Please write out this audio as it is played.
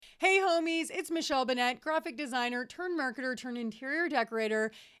Hey homies, it's Michelle Bennett, graphic designer turned marketer turned interior decorator,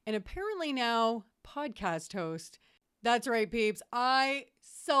 and apparently now podcast host. That's right, peeps. I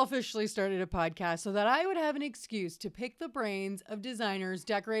selfishly started a podcast so that I would have an excuse to pick the brains of designers,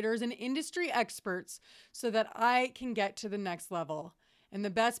 decorators, and industry experts so that I can get to the next level. And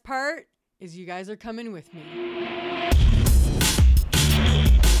the best part is you guys are coming with me.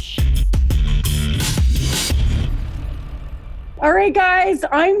 All right, guys,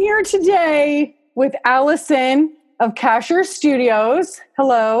 I'm here today with Allison of Casher Studios.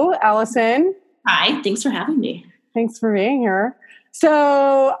 Hello, Allison. Hi, thanks for having me. Thanks for being here.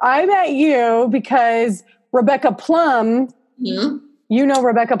 So I met you because Rebecca Plum, you know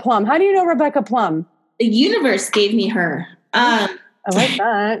Rebecca Plum. How do you know Rebecca Plum? The universe gave me her. I like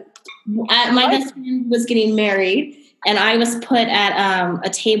that. My best friend was getting married, and I was put at a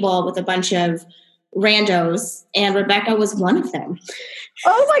table with a bunch of randos, and Rebecca was one of them.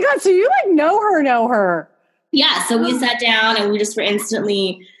 Oh my God. So you know her. Yeah. So we sat down and we just were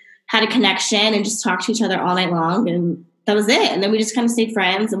instantly had a connection and just talked to each other all night long. And that was it. And then we just kind of stayed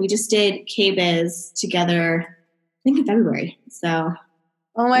friends, and we just did K-Biz together, I think in February. So.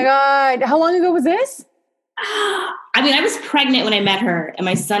 Oh my God. How long ago was this? I mean, I was pregnant when I met her, and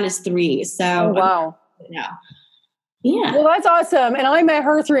my son is 3. So. Oh, wow. Yeah. Well, that's awesome. And I met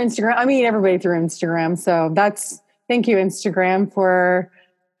her through Instagram. I meet everybody through Instagram. So thank you, Instagram, for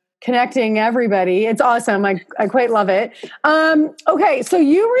connecting everybody. It's awesome. I quite love it. Okay. So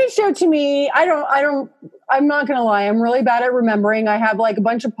you reached out to me. I'm not going to lie. I'm really bad at remembering. I have like a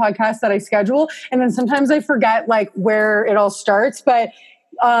bunch of podcasts that I schedule, and then sometimes I forget like where it all starts. But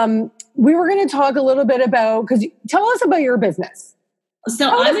we were going to talk a little bit about, because tell us about your business. So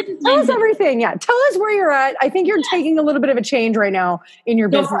tell us everything. Yeah. Tell us where you're at. I think you're taking a little bit of a change right now in your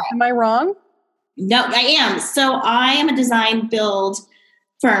business. Am I wrong? No, I am. So I am a design build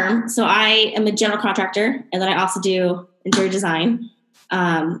firm. So I am a general contractor, and then I also do interior design.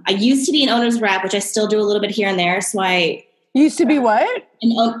 I used to be an owner's rep, which I still do a little bit here and there. So I used to be what?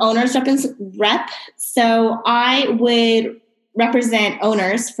 An owner's rep. So I would represent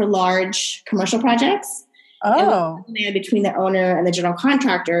owners for large commercial projects. Oh. And between the owner and the general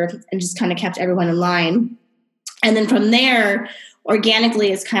contractor, and just kind of kept everyone in line. And then from there,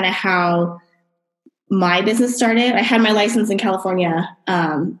 organically is kind of how my business started. I had my license in California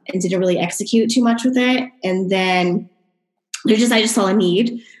and didn't really execute too much with it. And then I just saw a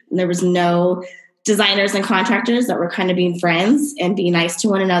need, and there was no designers and contractors that were kind of being friends and being nice to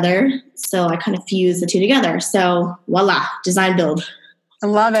one another. So I kind of fused the two together. So voila, design build. I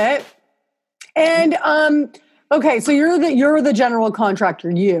love it. And okay, so you're the general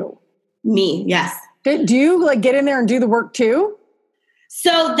contractor. Me, yes. Do you like get in there and do the work too?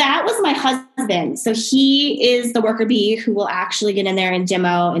 So that was my husband. So he is the worker bee who will actually get in there and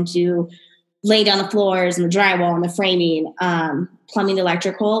demo and lay down the floors and the drywall and the framing, plumbing,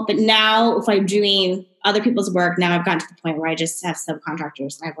 electrical. But now if I'm doing other people's work, now I've gotten to the point where I just have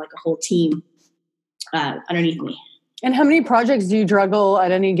subcontractors. I have like a whole team underneath me. And how many projects do you juggle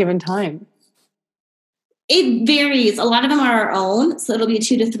at any given time? It varies. A lot of them are our own. So it'll be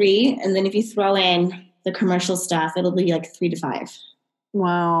 2 to 3. And then if you throw in the commercial stuff, it'll be like 3 to 5.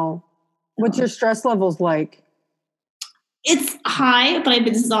 Wow. What's your stress levels like? It's high, but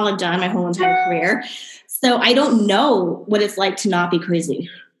this is all I've done my whole entire career. So I don't know what it's like to not be crazy.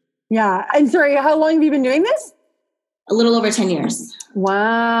 Yeah. And sorry, how long have you been doing this? A little over 10 years.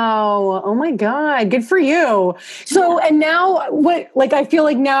 Wow. Oh my God. Good for you. So, and now I feel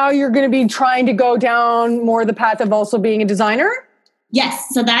like now you're going to be trying to go down more the path of also being a designer? Yes.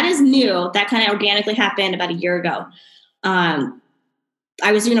 So that is new. That kind of organically happened about a year ago. I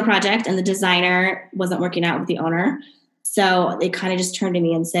was doing a project, and the designer wasn't working out with the owner. So they kind of just turned to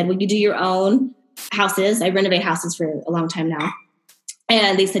me and said, "Will you do your own houses?" I renovate houses for a long time now.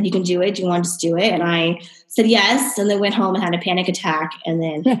 And they said, "You can do it. Do you want to just do it?" And I said yes, and then went home and had a panic attack, and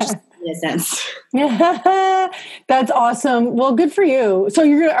then just made sense. That's awesome. Well, good for you. So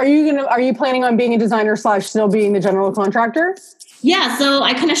are you planning on being a designer / still being the general contractor? Yeah, so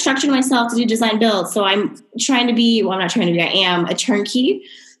I kind of structured myself to do design build. So I'm trying to be, well, I'm not trying to be, I am a turnkey.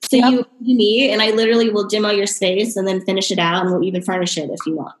 So you do me, and I literally will demo your space and then finish it out, and we'll even furnish it if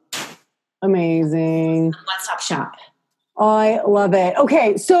you want. Amazing. One-stop shop. I love it.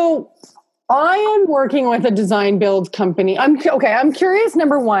 Okay, so I am working with a design build company. I'm curious,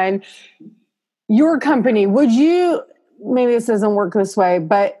 number one, your company, maybe this doesn't work this way,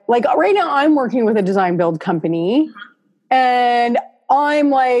 but like right now I'm working with a design build company, and I'm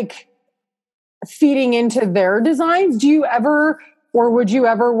like feeding into their designs. Do you ever or would you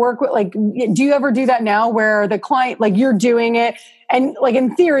ever work with, like, do you ever do that now where the client, like you're doing it and like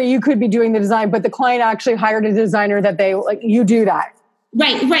in theory you could be doing the design, but the client actually hired a designer that they like, you do that?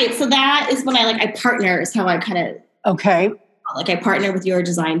 Right. So that is when I partner is how I kind of, okay. Like I partner with your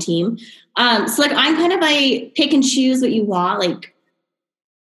design team. So like I'm kind of like pick and choose what you want, like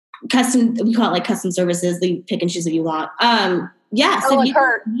custom, we call it like custom services. You pick and choose what you want. So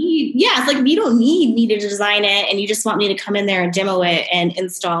if you don't need me to design it and you just want me to come in there and demo it and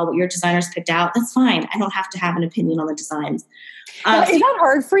install what your designers picked out, that's fine. I don't have to have an opinion on the designs. Is that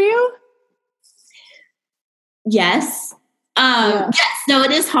hard for you? Yes. Yes, no,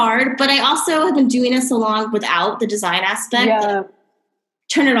 it is hard, but I also have been doing it so long without the design aspect. Yeah.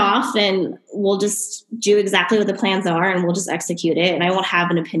 Turn it off and we'll just do exactly what the plans are and we'll just execute it. And I won't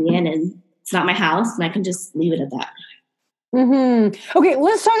have an opinion and it's not my house and I can just leave it at that. Mm-hmm. Okay,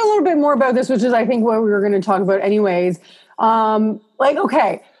 let's talk a little bit more about this, which is I think what we were going to talk about anyways.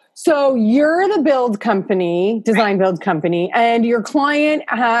 Okay, so you're the build company, design build company, and your client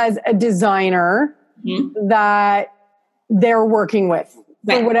has a designer that they're working with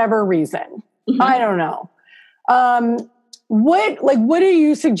for whatever reason. Mm-hmm. I don't know. What do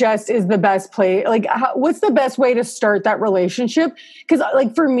you suggest is the best play? Like, what's the best way to start that relationship? Because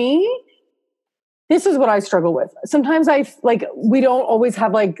like for me, this is what I struggle with. Sometimes we don't always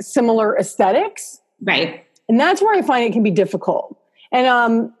have like similar aesthetics. Right. And that's where I find it can be difficult.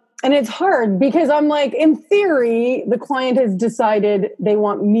 And it's hard because I'm like, in theory, the client has decided they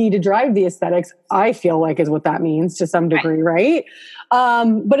want me to drive the aesthetics. I feel like is what that means to some degree. Right.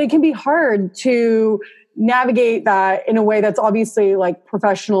 But it can be hard to navigate that in a way that's obviously like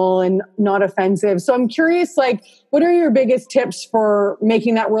professional and not offensive. So I'm curious, like, what are your biggest tips for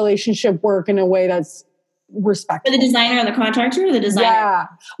making that relationship work in a way that's respectful? For the designer and the contractor, or the designer? Yeah.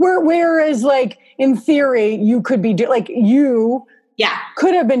 Whereas like in theory, you could be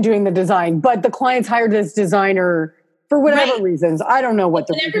could have been doing the design, but the client's hired this designer for whatever reasons. I don't know what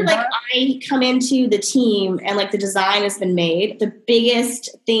the reasons are. I come into the team and like the design has been made. The biggest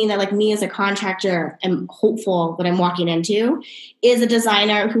thing that like me as a contractor am hopeful that I'm walking into is a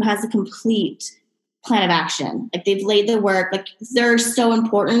designer who has a complete plan of action. Like they've laid the work, like they're so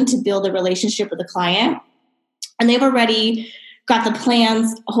important to build a relationship with the client. And they've already got the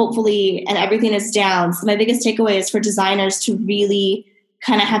plans, hopefully, and everything is down. So my biggest takeaway is for designers to really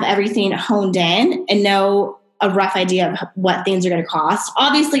kind of have everything honed in and know a rough idea of what things are going to cost.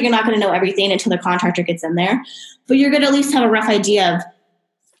 Obviously, you're not going to know everything until the contractor gets in there, but you're going to at least have a rough idea of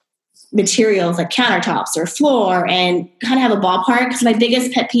materials like countertops or floor and kind of have a ballpark. Because my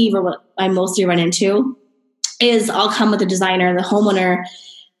biggest pet peeve, or what I mostly run into, is I'll come with a designer and the homeowner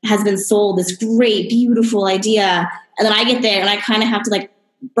has been sold this great, beautiful idea. And then I get there and I kind of have to like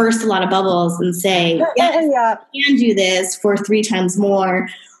burst a lot of bubbles and say, I can do this for 3 times more.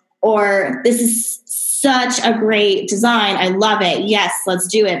 Or this is such a great design. I love it. Yes, let's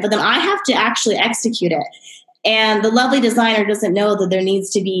do it. But then I have to actually execute it. And the lovely designer doesn't know that there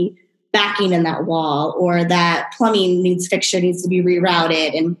needs to be backing in that wall or that plumbing fixture needs to be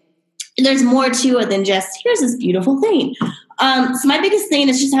rerouted. And there's more to it than just, here's this beautiful thing. So my biggest thing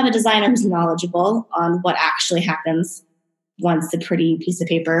is just have a designer who's knowledgeable on what actually happens once the pretty piece of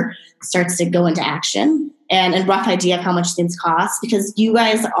paper starts to go into action, and a rough idea of how much things cost, because you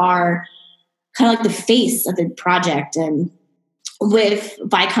guys are kind of like the face of the project. And if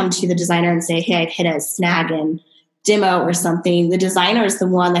I come to the designer and say, hey, I've hit a snag in demo or something, the designer is the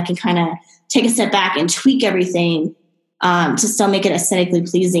one that can kind of take a step back and tweak everything to still make it aesthetically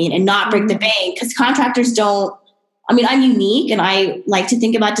pleasing and not break the bank. Because contractors don't, I'm unique and I like to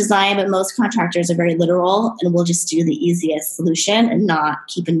think about design, but most contractors are very literal and will just do the easiest solution and not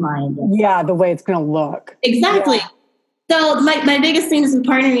keep in mind the way it's going to look. Exactly. Yeah. So my biggest thing is with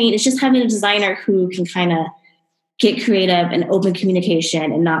partnering is just having a designer who can kind of get creative and open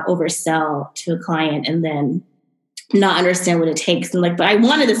communication and not oversell to a client and then not understand what it takes. And like, but I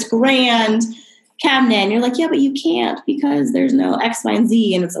wanted this grand cabinet. And you're like, yeah, but you can't because there's no X, Y, and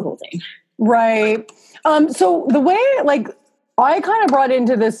Z. And it's a whole thing. Right. So the way, like, I kind of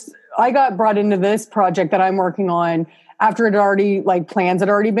got brought into this project that I'm working on after it already, like, plans had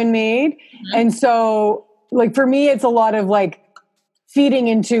already been made. Mm-hmm. And so, like, for me, it's a lot of, like, feeding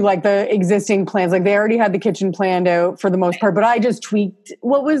into, like, the existing plans. Like, they already had the kitchen planned out for the most part, but I just tweaked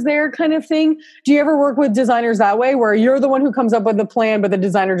what was there kind of thing. Do you ever work with designers that way, where you're the one who comes up with the plan, but the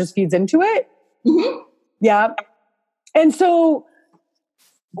designer just feeds into it? Mm-hmm. Yeah. And so,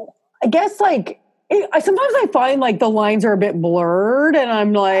 I guess, like, sometimes I find like the lines are a bit blurred and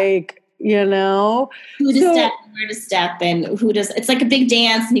I'm like, you know? Who to step, where to step, and who does. It's like a big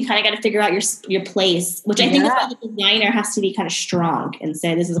dance, and you kind of got to figure out your place, which I think is why the designer has to be kind of strong and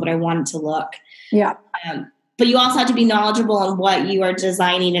say, this is what I want it to look. Yeah. But you also have to be knowledgeable on what you are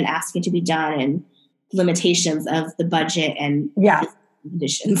designing and asking to be done and limitations of the budget and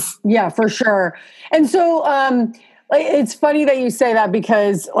conditions. Yeah, for sure. And so it's funny that you say that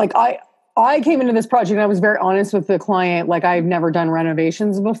because like I came into this project and I was very honest with the client. Like I've never done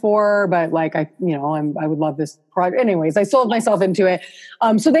renovations before, but like I would love this project. Anyways, I sold myself into it.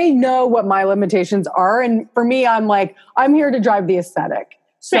 So they know what my limitations are. And for me, I'm like, I'm here to drive the aesthetic.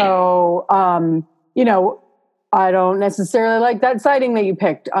 So, I don't necessarily like that siding that you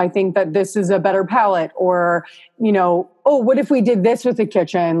picked. I think that this is a better palette, or, what if we did this with the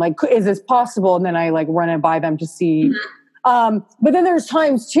kitchen? Like, is this possible? And then I like run it by them to see. But then there's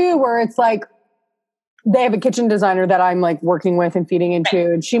times too where it's like they have a kitchen designer that I'm like working with and feeding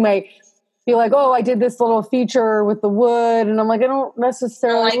into, and she might be like, oh, I did this little feature with the wood. And I'm like, I don't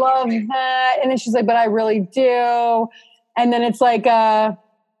necessarily love that. And then she's like, but I really do. And then it's like,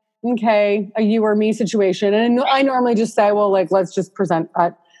 okay, a you or me situation. And I normally just say, well, like, let's just present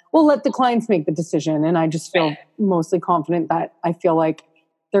that. We'll let the clients make the decision. And I just feel mostly confident that I feel like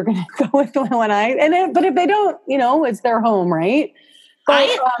they're going to go with the one but if they don't, it's their home, right? But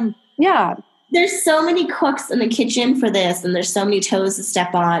there's so many cooks in the kitchen for this, and there's so many toes to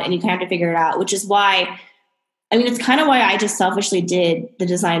step on, and you kind of have to figure it out, which is why, it's kind of why I just selfishly did the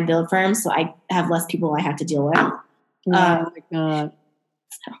design build firm. So I have less people I have to deal with.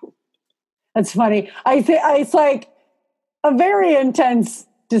 That's funny. It's like a very intense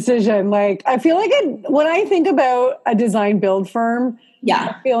decision. Like I feel like when I think about a design build firm,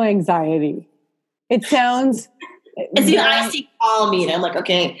 I feel anxiety. It sounds. It's the IC call me, and I'm like,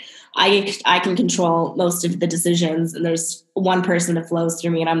 okay, I can control most of the decisions, and there's one person that flows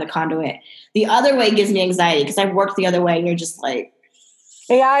through me, and I'm the conduit. The other way gives me anxiety because I've worked the other way, and you're just like.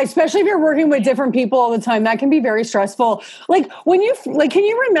 Yeah, especially if you're working with different people all the time, that can be very stressful. Like can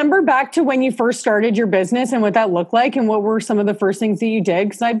you remember back to when you first started your business and what that looked like, and what were some of the first things that you did?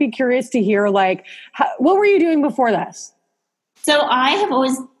 Because I'd be curious to hear, like, what were you doing before this? So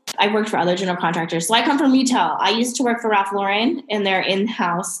I worked for other general contractors. So I come from retail. I used to work for Ralph Lauren in their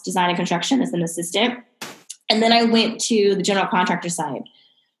in-house design and construction as an assistant. And then I went to the general contractor side.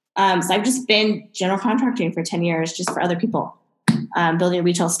 So I've just been general contracting for 10 years just for other people. Building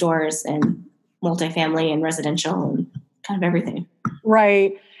retail stores and multifamily and residential and kind of everything.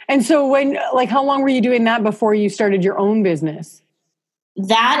 Right. And so how long were you doing that before you started your own business?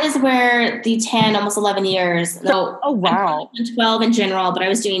 That is where the 10, almost 11 years. Oh, wow. 12 in general, but I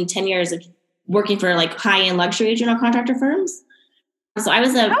was doing 10 years of working for like high-end luxury general contractor firms. So I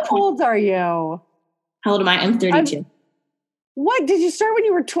was How old are you? How old am I? I'm 32. What? Did you start when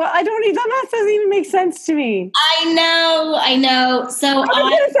you were 12? That doesn't even make sense to me. I know. So I was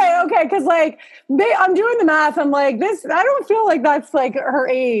going to say, okay, because like I'm doing the math. I'm like, I don't feel like that's like her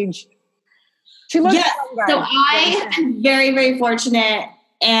age. She looks younger. So I am very, very fortunate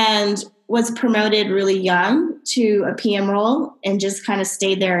and was promoted really young to a PM role and just kind of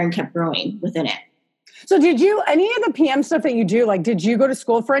stayed there and kept growing within it. So did you, any of the PM stuff that you do, like, did you go to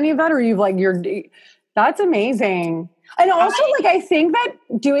school for any of that, or that's amazing. And also, I think that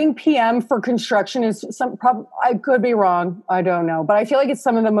doing PM for construction is I could be wrong. I don't know. But I feel like it's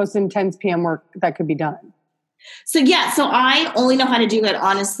some of the most intense PM work that could be done. So I only know how to do it,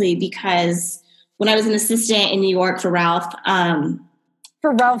 honestly, because when I was an assistant in New York for Ralph.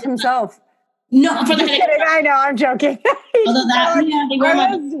 For Ralph himself. No, for the I know, I'm joking.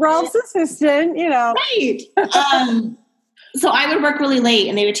 Although Ralph's assistant, Right. So I would work really late,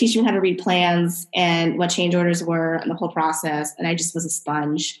 and they would teach me how to read plans and what change orders were and the whole process. And I just was a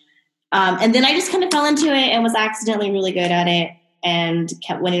sponge. And then I just kind of fell into it and was accidentally really good at it and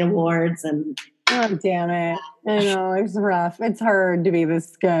kept winning awards. And oh, damn it. I know, it's rough. It's hard to be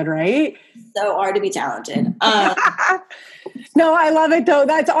this good, right? So hard to be talented. No, I love it though.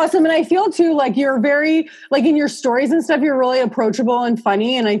 That's awesome. And I feel too, like you're very, like in your stories and stuff, you're really approachable and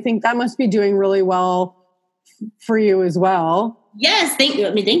funny. And I think that must be doing really well for you as well. Yes, thank you.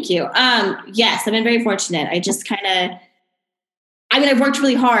 Thank you. Yes, I've been very fortunate. I just kind of, I've worked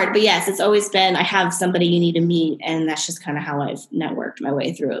really hard, but yes, it's always been, I have somebody you need to meet. And that's just kind of how I've networked my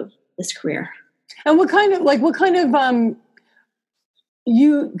way through this career. And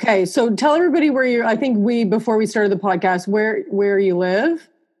so tell everybody where I think before we started the podcast, where you live.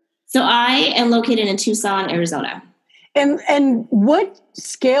 So I am located in Tucson, Arizona. And what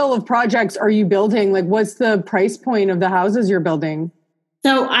scale of projects are you building? Like, what's the price point of the houses you're building?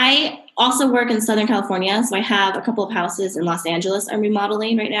 So I also work in Southern California. So I have a couple of houses in Los Angeles I'm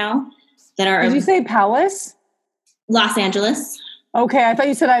remodeling right now. that are. Did you say Palace? Los Angeles. Okay, I thought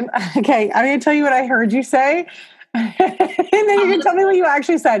you said okay. I'm going to tell you what I heard you say, and then you can tell me what you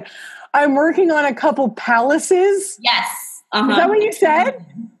actually said. I'm working on a couple palaces. Yes. Is that what you said?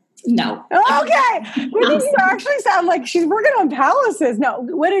 No. Okay. What did you actually sound like? She's working on palaces. No.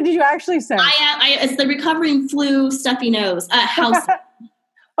 What did you actually say? It's the recovering flu stuffy nose. House.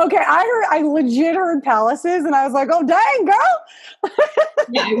 Okay, I legit heard palaces, and I was like, "Oh, dang, girl!"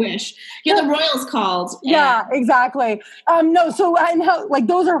 Yeah, I wish. Yeah, the Royals called. Yeah, exactly. No, so and how like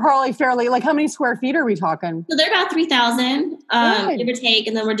those are probably fairly like how many square feet are we talking? So they're about 3,000, give or take,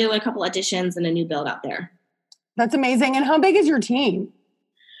 and then we're doing a couple additions and a new build out there. That's amazing. And how big is your team?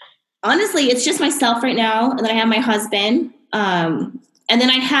 Honestly, it's just myself right now, and then I have my husband, and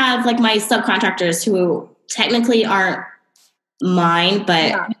then I have like my subcontractors who technically aren't mine,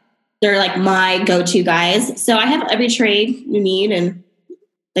 but they're like my go-to guys. So I have every trade you need, and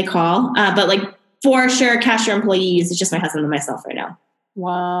they call. But like for sure, cashier employees, it's just my husband and myself right now.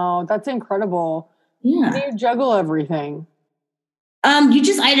 Wow, that's incredible. Yeah, how do you juggle everything? I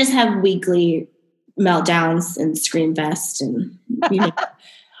just have weekly meltdowns and scream fest, and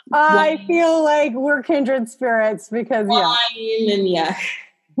I feel like we're kindred spirits because lots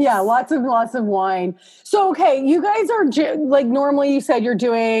of wine. So okay, you guys are like normally you said you're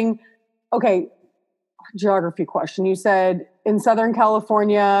doing geography question. You said in Southern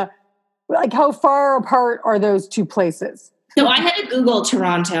California, like how far apart are those two places? So I had to Google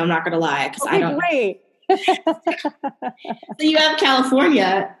Toronto. I'm not going to lie because I don't. Great. So you have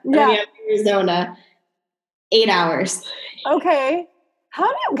California, and then you have Arizona, 8 hours. Okay.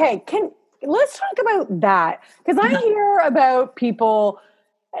 Let's talk about that because I hear about people.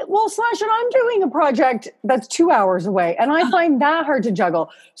 Well, Slash, and I'm doing a project that's 2 hours away, and I find that hard to juggle.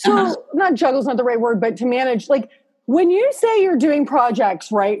 So, not juggle's not the right word, but to manage. Like when you say you're doing projects,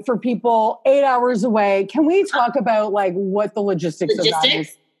 right, for people 8 hours away, can we talk about like what the logistics of that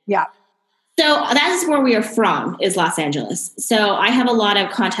is? Yeah. So that is where we are from, is Los Angeles. So I have a lot of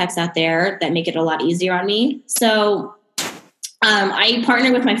contacts out there that make it a lot easier on me. So I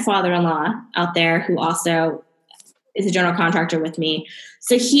partner with my father-in-law out there, who also is a general contractor with me.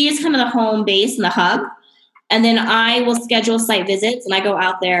 So he is kind of the home base and the hub. And then I will schedule site visits, and I go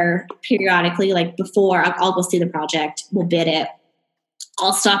out there periodically, like before I'll go see the project, we'll bid it.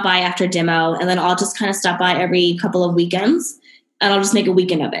 I'll stop by after demo, and then I'll just kind of stop by every couple of weekends, and I'll just make a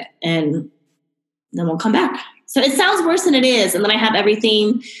weekend of it. And then we'll come back. So it sounds worse than it is. And then I have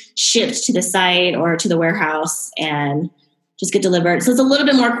everything shipped to the site or to the warehouse and just get delivered. So it's a little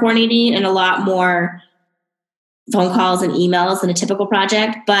bit more coordinating and a lot more phone calls and emails than a typical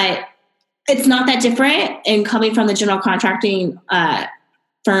project, but it's not that different. And coming from the general contracting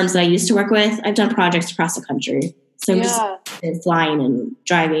firms that I used to work with, I've done projects across the country. So I'm just flying and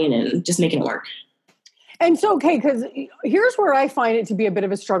driving and just making it work. And so, okay, because here's where I find it to be a bit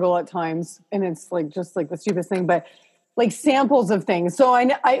of a struggle at times, and it's like just like the stupidest thing, but like samples of things. So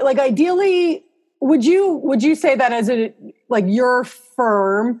I like ideally, would you say that as your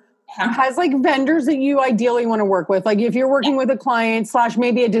firm has like vendors that you ideally want to work with? Like if you're working with a client /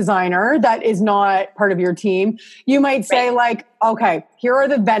 maybe a designer that is not part of your team, you might say like, okay, here are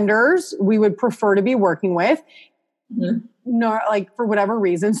the vendors we would prefer to be working with, not like for whatever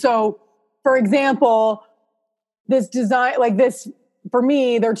reason. So for example, this design, like this, for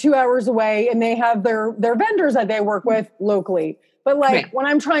me, they're 2 hours away and they have their vendors that they work with locally. But like when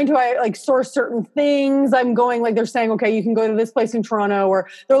I'm trying to like source certain things, I'm going like they're saying, okay, you can go to this place in Toronto, or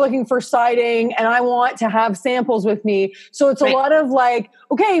they're looking for siding and I want to have samples with me. So it's a lot of like,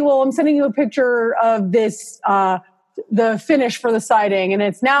 okay, well, I'm sending you a picture of this, the finish for the siding. And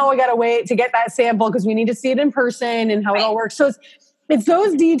it's now I got to wait to get that sample because we need to see it in person and how it all works. So it's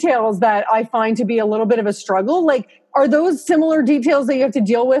those details that I find to be a little bit of a struggle. Like, are those similar details that you have to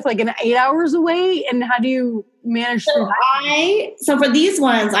deal with like in 8 hours away? And how do you manage through that? So for these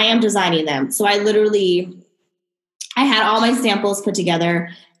ones, I am designing them. So I had all my samples put together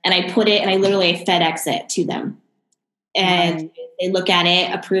and I put it and I literally FedEx it to them. And they look at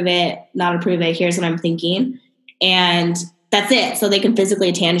it, approve it, not approve it. Here's what I'm thinking. And that's it. So they can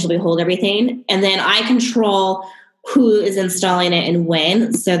physically, tangibly hold everything. And then I control who is installing it and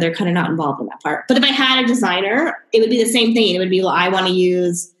when, so they're kind of not involved in that part. But if I had a designer, it would be the same thing. It would be, well, I want to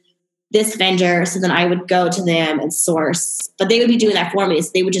use this vendor, so then I would go to them and source. But they would be doing that for me,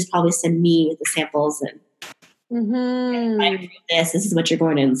 so they would just probably send me the samples and I approve this is what you're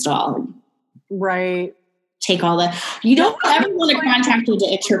going to install. Right. Take all the. You don't ever want a contractor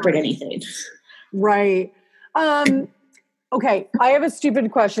to interpret anything. Right. Okay, I have a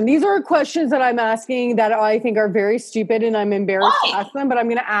stupid question. These are questions that I'm asking that I think are very stupid and I'm embarrassed to ask them, but I'm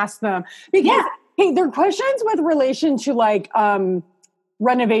going to ask them because hey, they're questions with relation to like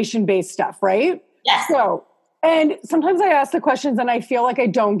renovation based stuff, right? Yes. So, and sometimes I ask the questions and I feel like I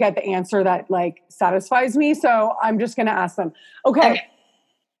don't get the answer that like satisfies me, so I'm just going to ask them. Okay.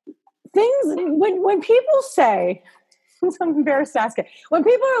 Things when people say, I'm embarrassed to ask it. When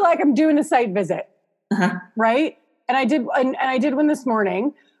people are like, I'm doing a site visit, right? And I did one this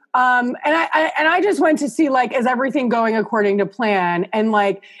morning. And I just went to see like, is everything going according to plan? And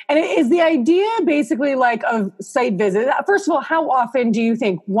is the idea basically like of site visit? First of all, how often do you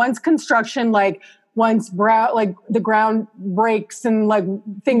think once construction, once the ground breaks and like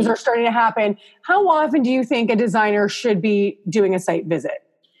things are starting to happen, how often do you think a designer should be doing a site visit?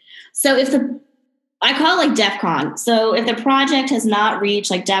 So I call it like DEFCON. So if the project has not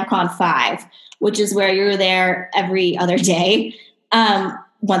reached like DEFCON 5, which is where you're there every other day,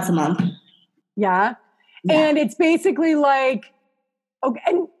 once a month. Yeah. And it's basically like, okay,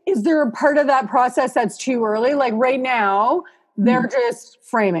 and is there a part of that process that's too early? Like right now, they're just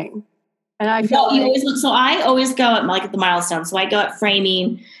framing. And I feel I always go at the milestone. So I go at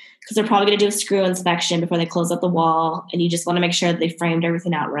framing because they're probably going to do a screw inspection before they close up the wall. And you just want to make sure that they framed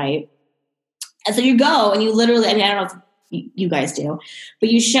everything out right. And so you go and you literally, I don't know if you guys do,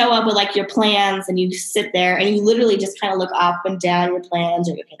 but you show up with like your plans and you sit there and you literally just kind of look up and down your plans.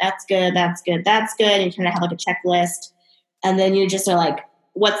 You're like, okay, that's good, that's good, that's good. And you kind of have like a checklist. And then you just are like,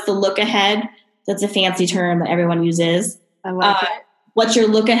 what's the look ahead? That's a fancy term that everyone uses. I like it. What's your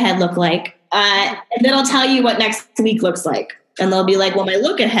look ahead look like? And then I'll tell you what next week looks like. And they'll be like, well, my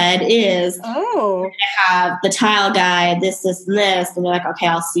look ahead is I have the tile guy, this, and this. And they're like, okay,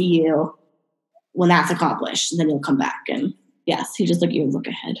 I'll see you when that's accomplished. And then you'll come back. And yes, you just look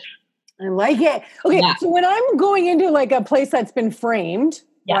ahead. I like it. Okay. So when I'm going into like a place that's been framed,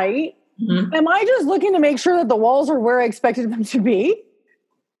 right? Mm-hmm. Am I just looking to make sure that the walls are where I expected them to be?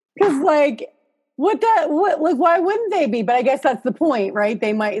 Because why wouldn't they be? But I guess that's the point, right?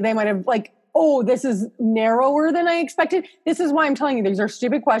 They might have like, oh, this is narrower than I expected. This is why I'm telling you, these are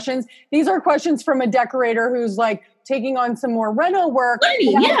stupid questions. These are questions from a decorator who's like taking on some more reno work.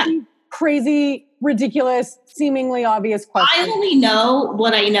 Crazy, ridiculous, seemingly obvious questions. I only know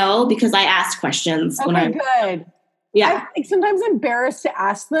what I know because I asked questions. Good. Yeah. I'm sometimes embarrassed to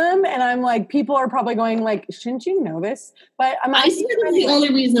ask them. And I'm like, people are probably going like, shouldn't you know this? But I think that's the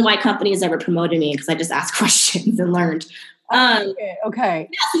only reason why companies ever promoted me, because I just asked questions and learned. Okay.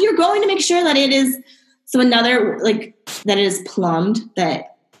 Yeah, so you're going to make sure that it is, that it is plumbed,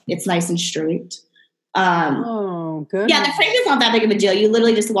 that it's nice and straight. Good. Yeah, the frame is not that big of a deal. You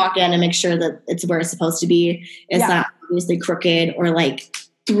literally just walk in and make sure that it's where it's supposed to be. It's not obviously crooked or like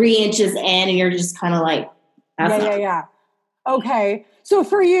 3 inches in, and you're just kind of like, yeah. Okay. So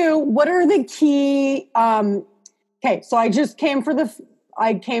for you, what are the key? Okay, so I just came for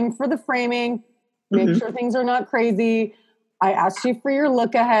the framing. Make sure things are not crazy. I asked you for your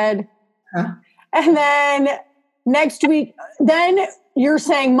look ahead, and then next week, then you're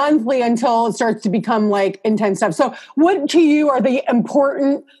saying monthly until it starts to become like intense stuff. So what to you are the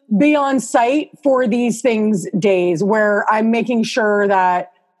important be on site for these things days where I'm making sure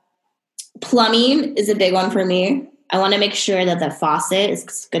that plumbing is a big one for me. I want to make sure that the faucet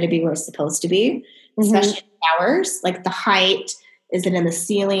is going to be where it's supposed to be, especially in showers, like the height. Is it in the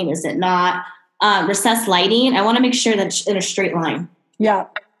ceiling? Is it not? Recessed lighting. I want to make sure that it's in a straight line. Yeah.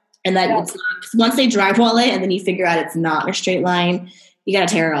 And that it's not, once they drywall it and then you figure out it's not in a straight line, you got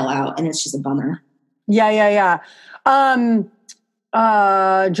to tear it all out and it's just a bummer. Yeah.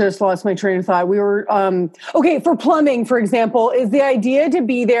 Just lost my train of thought. We were, okay. For plumbing, for example, is the idea to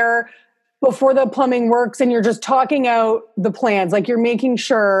be there before the plumbing works and you're just talking out the plans. Like you're making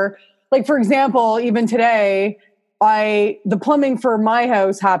sure, like, for example, even today, the plumbing for my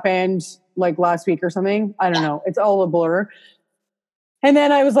house happened like last week or something. I don't know. It's all a blur. And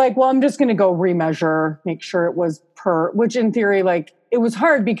then I was like, well, I'm just going to go remeasure, make sure it was which in theory, like it was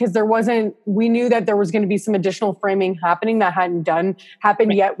hard because we knew that there was going to be some additional framing happening that hadn't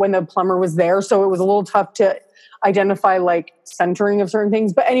happened yet when the plumber was there. So it was a little tough to identify like centering of certain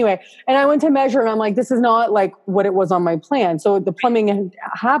things. But anyway, and I went to measure and I'm like, this is not like what it was on my plan. So the plumbing had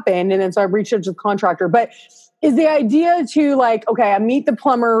happened. And then so I reached out to the contractor, but is the idea to like, okay, I meet the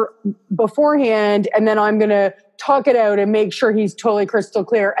plumber beforehand and then I'm going to talk it out and make sure he's totally crystal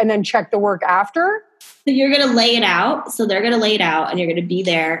clear and then check the work after? So you're going to lay it out. So they're going to lay it out and you're going to be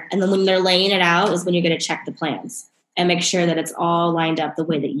there. And then when they're laying it out is when you're going to check the plans and make sure that it's all lined up the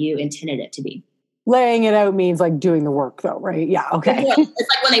way that you intended it to be. Laying it out means like doing the work though, right? Yeah. Okay. It's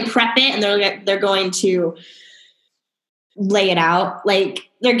like when they prep it and they're going to lay it out. Like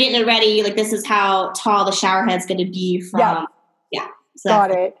they're getting it ready. Like this is how tall the shower head's going to be from. Yeah. So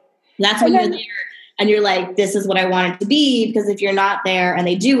got it. That's when you're there and you're like, this is what I want it to be. Because if you're not there and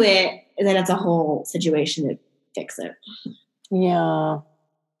they do it, then it's a whole situation to fix it. Yeah.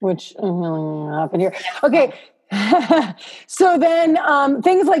 Which happened here. Okay. So then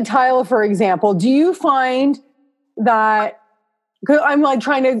things like tile, for example, do you find that, cause I'm like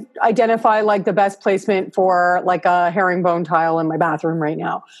trying to identify like the best placement for like a herringbone tile in my bathroom right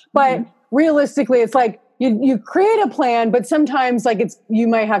now. But realistically, it's like you create a plan, but sometimes like you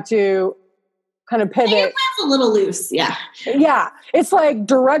might have to kind of pivot. Your plan's a little loose. Yeah. Yeah. It's like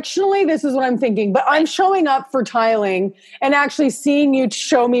directionally, this is what I'm thinking, but I'm showing up for tiling and actually seeing you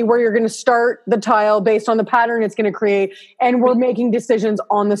show me where you're going to start the tile based on the pattern it's going to create. And we're making decisions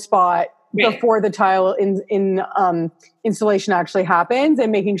on the spot before the tile installation actually happens,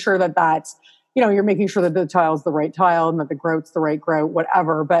 and making sure that that's, you're making sure that the tile's the right tile and that the grout's the right grout,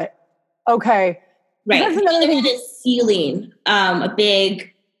 whatever. But okay. Right. That's another thing. Sealing, a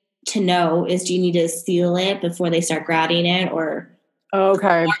big to know is, do you need to seal it before they start grouting it, or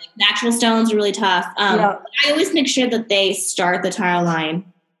okay. Natural stones are really tough. I always make sure that they start the tile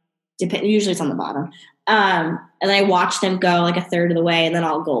line. Usually it's on the bottom. And then I watch them go like a third of the way, and then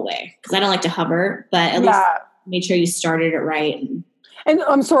I'll go away because I don't like to hover, but at least make sure you started it right. And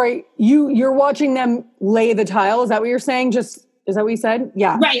I'm sorry, you're watching them lay the tile. Is that what you're saying? Is that what you said?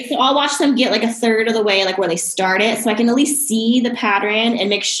 Yeah. Right. So I'll watch them get like a third of the way, like where they start it. So I can at least see the pattern and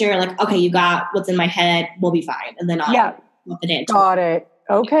make sure like, okay, you got what's in my head. We'll be fine. And then I'll put it in. Got it.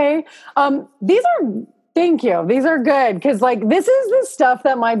 Okay. Thank you. These are good. Cause like, this is the stuff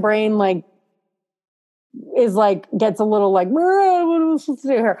that my brain like is like, gets a little like, what am I supposed to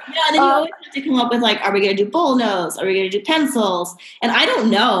do here? Yeah, and then you always have to come up with like, are we going to do bull nose? Are we going to do pencils? And I don't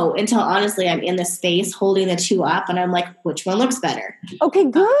know until honestly I'm in the space holding the two up and I'm like, which one looks better? Okay,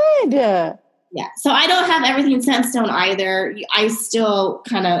 good. Yeah. So I don't have everything set in stone either. I still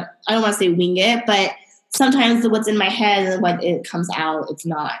kind of, I don't want to say wing it, but sometimes what's in my head and what it comes out, it's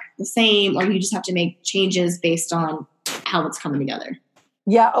not the same, or you just have to make changes based on how it's coming together.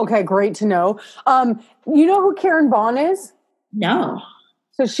 Yeah. Okay. Great to know. You know who Karen Bond is? No.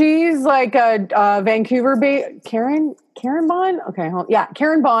 So she's like a Vancouver Karen Bond. Okay. Yeah.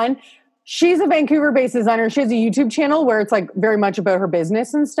 Karen Bond. She's a Vancouver based designer. She has a YouTube channel where it's like very much about her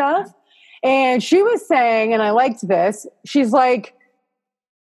business and stuff. And she was saying, and I liked this, she's like,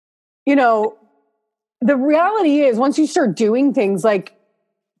 the reality is once you start doing things, like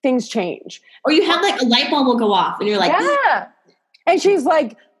things change. Or you have like a light bulb will go off and you're like, yeah. And she's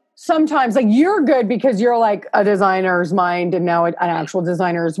like, sometimes like you're good because you're like a designer's mind and now an actual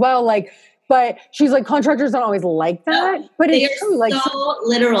designer as well. Like, but she's like, contractors don't always like that, but it's true. Like so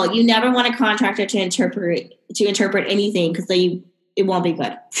literal. You never want a contractor to interpret anything because it won't be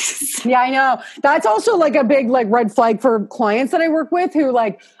good. Yeah, I know. That's also like a big like red flag for clients that I work with who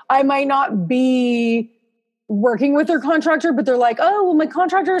like, I might not be working with their contractor, but they're like, oh, well, my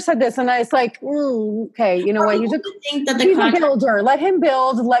contractor said this. And I was like, okay, you know what? He's a builder. Let him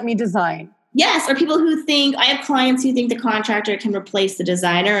build. Let me design. Yes. Or people who think, I have clients who think the contractor can replace the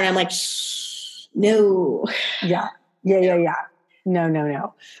designer. And I'm like, no. Yeah.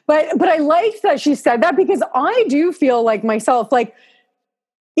 No. But I liked that she said that because I do feel like myself, like,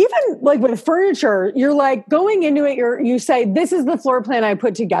 even like with furniture, you're like going into it, you say, this is the floor plan I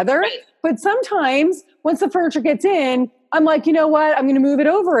put together. Right. But sometimes once the furniture gets in, I'm like, you know what? I'm going to move it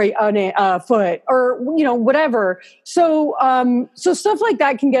over a foot or, whatever. So stuff like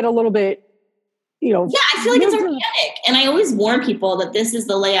that can get a little bit, Yeah, I feel like it's organic. And I always warn people that this is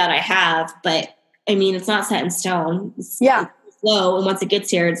the layout I have, but I mean, it's not set in stone. It's slow. And once it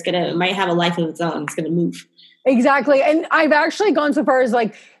gets here, it might have a life of its own. It's going to move. Exactly. And I've actually gone so far as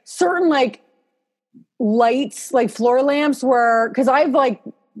like certain like lights, like floor lamps because I've like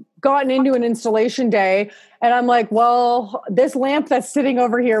gotten into an installation day and I'm like, well, this lamp that's sitting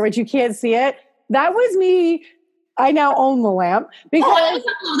over here, which you can't see it, that was me. I now own the lamp because I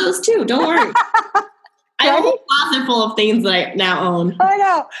love those too. Don't worry. I have a closet full of things that I now own. I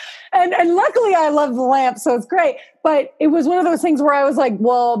know. And luckily I love the lamp, so it's great. But it was one of those things where I was like,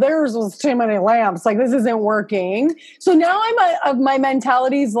 well, there's too many lamps. Like, this isn't working. So now my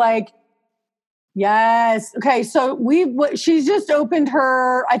mentality's like, yes. Okay, so she's just opened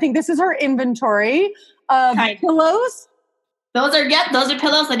I think this is her inventory of pillows. Those are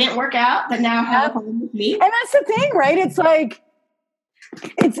pillows that didn't work out, but now have a home with me. And that's the thing, right? It's like,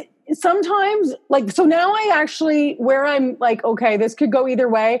 sometimes like, so now I actually, where I'm like, okay, this could go either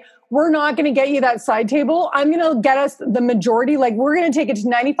way. We're not going to get you that side table. I'm going to get us the majority. Like we're going to take it to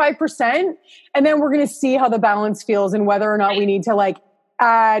 95%. And then we're going to see how the balance feels and whether or not we need to like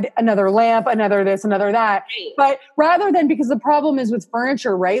add another lamp, another this, another that. Right. But rather than, because the problem is with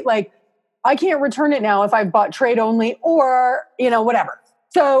furniture, right? Like I can't return it now if I've bought trade only or, whatever.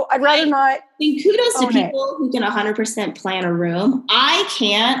 So I'd rather not. I mean, kudos to people who can 100% plan a room. I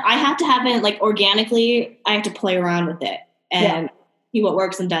can't. I have to have it like organically. I have to play around with it and see what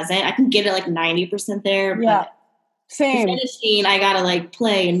works and doesn't. I can get it like 90% there. Yeah. But Same. finishing, I got to like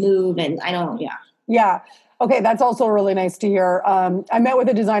play and move and I don't, Yeah. Okay. That's also really nice to hear. I met with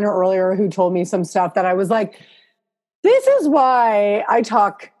a designer earlier who told me some stuff that I was like, this is why I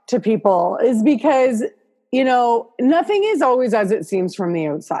talk to people, is because nothing is always as it seems from the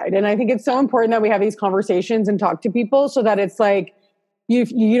outside. And I think it's so important that we have these conversations and talk to people so that it's like,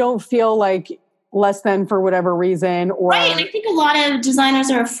 you don't feel like less than for whatever reason. Or right. And I think a lot of designers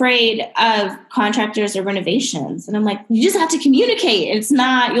are afraid of contractors or renovations. And I'm like, you just have to communicate. It's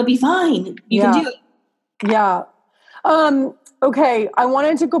not, you'll be fine. You can do it. Yeah. Okay. I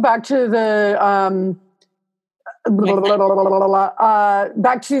wanted to go back to the,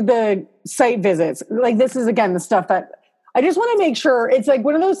 back to the site visits. Like this is again the stuff that I just want to make sure it's like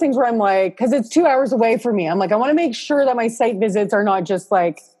one of those things where I'm like, because it's 2 hours away from me. I'm like, I want to make sure that my site visits are not just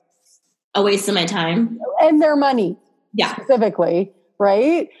like a waste of my time and their money. Yeah, specifically,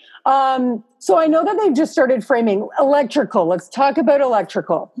 right? So I know that they've just started framing electrical. Let's talk about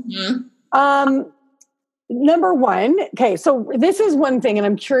electrical. Mm-hmm. Number one, okay, so this is one thing, and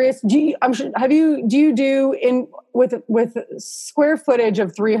I'm curious. Do you do in with square footage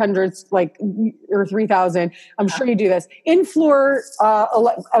of 300 like or 3,000? I'm sure you do this in floor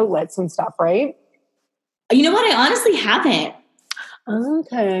outlets and stuff, right? You know what? I honestly haven't.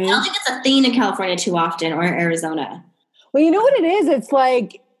 Okay, I don't think it's a thing in California too often or Arizona. Well, you know what it is? It's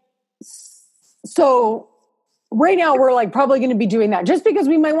like so. Right now, we're like probably going to be doing that just because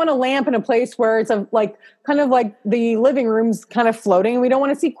we might want a lamp in a place where it's like kind of like the living room's kind of floating and we don't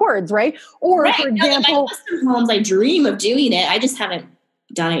want to see cords, right? Or right. for example, my custom homes, I dream of doing it. I just haven't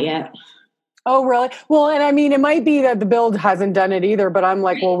done it yet. Oh, really? Well, and I mean, it might be that the build hasn't done it either, but I'm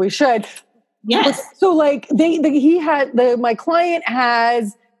like, well, we should. Yes. So like my client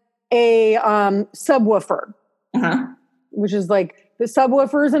has a subwoofer, which is like the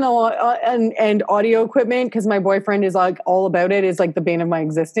subwoofers and audio equipment, because my boyfriend is like all about it, is like the bane of my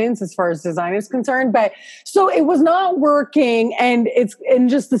existence as far as design is concerned. But so it was not working, and it's in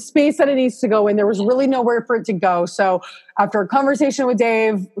just the space that it needs to go in. There was really nowhere for it to go. So after a conversation with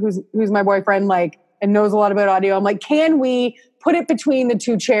Dave, who's my boyfriend, like, and knows a lot about audio, I'm like, can we put it between the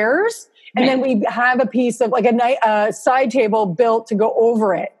two chairs? And then we have a piece of like a side table built to go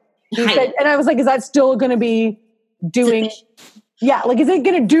over it. He said, and I was like, is that still going to be doing? Yeah, like, is it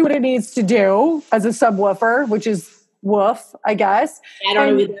going to do what it needs to do as a subwoofer, which is woof, I guess? I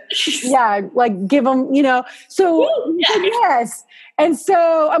don't know either. Yeah, like give them, So yes. And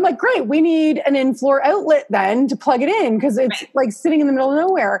so I'm like, great, we need an in-floor outlet then to plug it in because it's like sitting in the middle of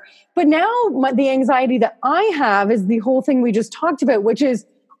nowhere. But now the anxiety that I have is the whole thing we just talked about, which is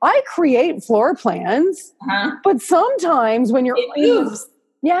I create floor plans, but sometimes when you're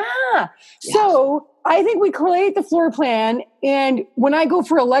So I think we create the floor plan, and when I go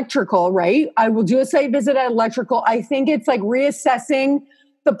for electrical, right, I will do a site visit at electrical. I think it's like reassessing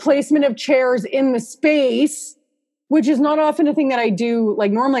the placement of chairs in the space, which is not often a thing that I do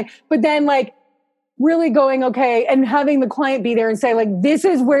like normally, but then like really going, okay, and having the client be there and say like, this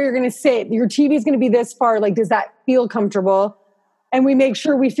is where you're going to sit. Your TV is going to be this far. Like, does that feel comfortable? And we make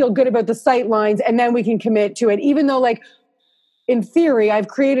sure we feel good about the sight lines, and then we can commit to it, even though like, in theory, I've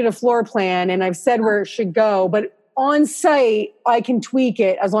created a floor plan and I've said where it should go, but on site, I can tweak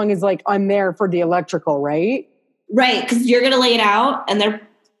it as long as like I'm there for the electrical, right? Right, because you're going to lay it out and they're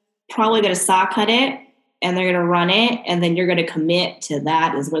probably going to saw cut it and they're going to run it, and then you're going to commit to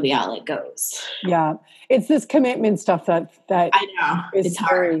that is where the outlet goes. Yeah, it's this commitment stuff that I know it's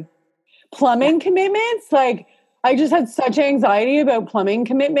hard. Plumbing commitments, like I just had such anxiety about plumbing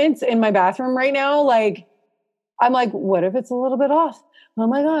commitments in my bathroom right now, like. I'm like, what if it's a little bit off? Oh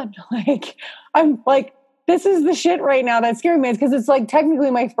my God. Like, I'm like, this is the shit right now that's scaring me. Because it's like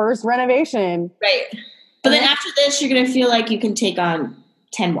technically my first renovation. Right. But then after this, you're going to feel like you can take on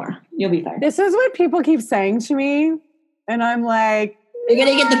 10 more. You'll be fine. This is what people keep saying to me. And I'm like, you're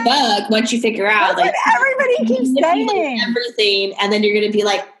going to get the bug once you figure out. Like, everybody keeps saying everything. And then you're going to be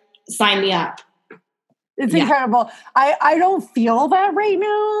like, sign me up. It's incredible. I don't feel that right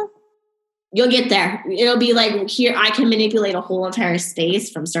now. You'll get there. It'll be like, here, I can manipulate a whole entire space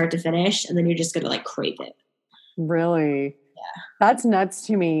from start to finish, and then you're just going to like crepe it. Really? Yeah. That's nuts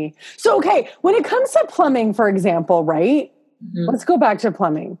to me. So, okay, when it comes to plumbing, for example, right? Mm-hmm. Let's go back to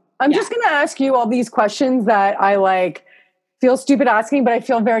plumbing. I'm just going to ask you all these questions that I like feel stupid asking, but I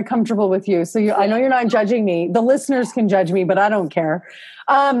feel very comfortable with you. So I know you're not judging me. The listeners can judge me, but I don't care.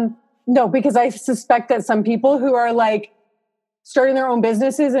 No, because I suspect that some people who are like starting their own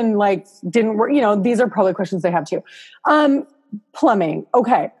businesses and like didn't work, these are probably questions they have too. Plumbing.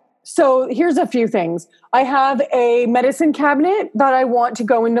 Okay. So here's a few things. I have a medicine cabinet that I want to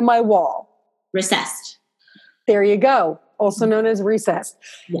go into my wall. Recessed. There you go. Also known as recessed.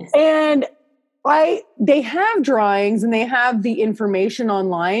 Yes. And they have drawings and they have the information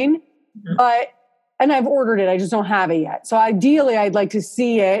online, and I've ordered it. I just don't have it yet. So ideally I'd like to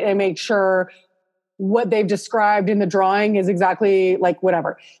see it and make sure what they've described in the drawing is exactly like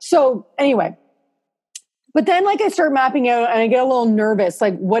whatever. So anyway, but then like I start mapping out and I get a little nervous.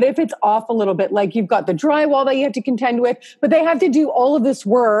 Like what if it's off a little bit? Like you've got the drywall that you have to contend with, but they have to do all of this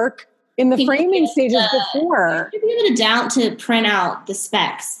work in the framing stages before. You be able to print out the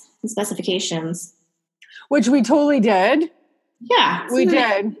specs, the specifications. Which we totally did. Yeah. We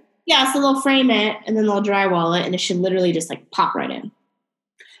did. Yeah, so they'll frame it and then they'll drywall it and it should literally just like pop right in.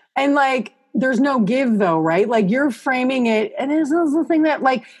 And like, there's no give though, right? Like you're framing it. And this is the thing that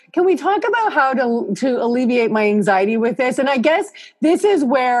like, can we talk about how to alleviate my anxiety with this? And I guess this is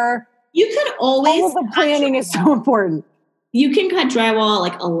where you could always, all of the planning is so important. You can cut drywall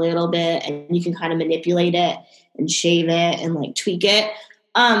like a little bit and you can kind of manipulate it and shave it and like tweak it.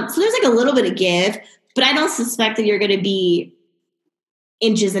 So there's like a little bit of give, but I don't suspect that you're going to be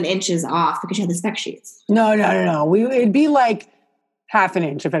inches and inches off because you have the spec sheets. No. It'd be like half an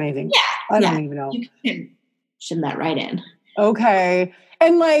inch, if anything. Yeah. I don't even know. You can shim that right in. Okay.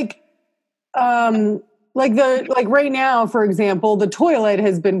 And like right now, for example, the toilet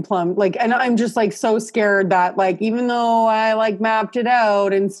has been plumbed. Like, and I'm just like so scared that like, even though I like mapped it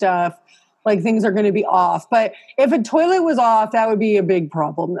out and stuff, like things are going to be off. But if a toilet was off, that would be a big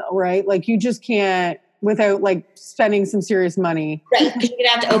problem though, right? Like you just can't without like spending some serious money. Right. Because you're going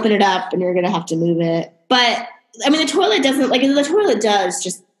to have to open it up and you're going to have to move it. But I mean, the toilet does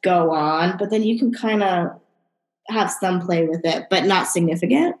just go on, but then you can kind of have some play with it, but not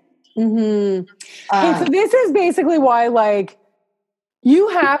significant. Mm-hmm. And so this is basically why like you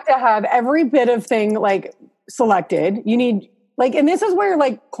have to have every bit of thing like selected. You need like, and this is where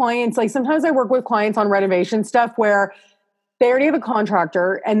like clients, like sometimes I work with clients on renovation stuff where they already have a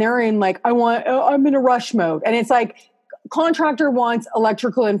contractor and they're in like, I'm in a rush mode. And it's like contractor wants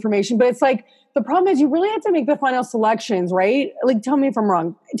electrical information, but it's like, the problem is you really have to make the final selections, right? Like, tell me if I'm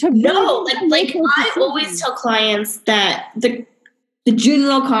wrong. I always tell clients that the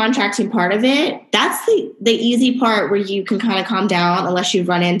general contracting part of it, that's the easy part where you can kind of calm down unless you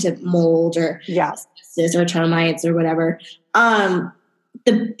run into mold or or termites or whatever.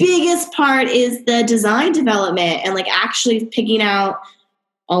 The biggest part is the design development and like actually picking out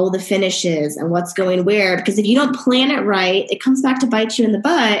all the finishes and what's going where. Because if you don't plan it right, it comes back to bite you in the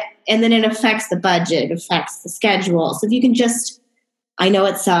butt and then it affects the budget, it affects the schedule. So if you can I know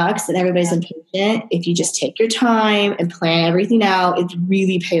it sucks and everybody's impatient. If you just take your time and plan everything out, it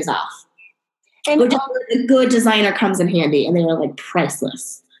really pays off. And a good designer comes in handy and they are like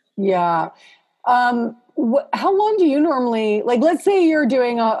priceless. Yeah. How long do you normally, like, let's say you're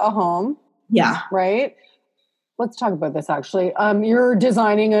doing a home. Yeah. Right. Let's talk about this actually. You're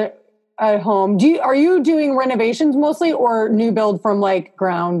designing a home. Are you doing renovations mostly or new build from like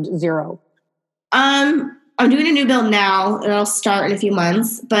ground zero? I'm doing a new build now and I'll start in a few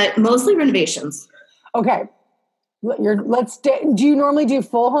months, but mostly renovations. Okay. Do you normally do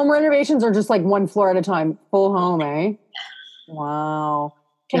full home renovations or just like one floor at a time? Full home, eh? Wow.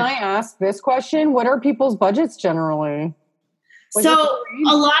 Can I ask this question? What are people's budgets generally? So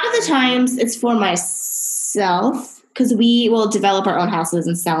a lot of the times it's for myself because we will develop our own houses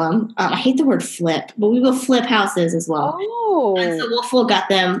and sell them. I hate the word flip, but we will flip houses as well. Oh. And so we'll full gut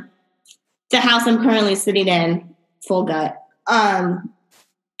them. The house I'm currently sitting in, full gut.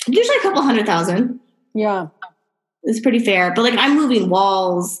 Usually a couple $100,000. Yeah. It's pretty fair. But like I'm moving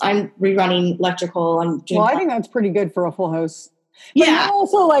walls, I'm rerunning electrical. I think that's pretty good for a full house. But yeah.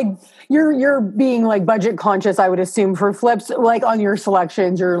 Also like you're being like budget conscious, I would assume, for flips, like on your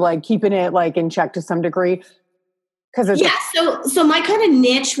selections, you're like keeping it like in check to some degree. So my kind of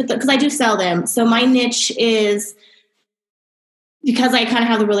niche because I do sell them. So my niche is because I kind of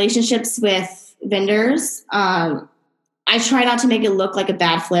have the relationships with vendors. I try not to make it look like a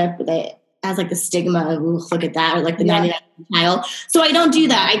bad flip. as like the stigma of, "Ooh, look at that," or like the 99 tile. So I don't do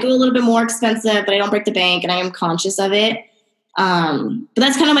that. I go a little bit more expensive, but I don't break the bank, and I am conscious of it. But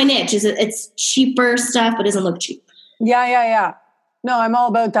that's kind of my niche. It's cheaper stuff, but doesn't look cheap. Yeah. No, I'm all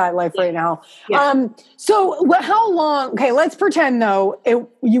about that life right now. Yeah. So how long, okay, let's pretend though,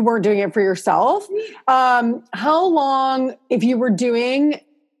 you weren't doing it for yourself. How long, if you were doing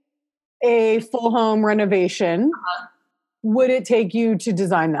a full home renovation, would it take you to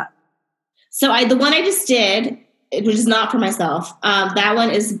design that? So the one I just did, which is not for myself, that one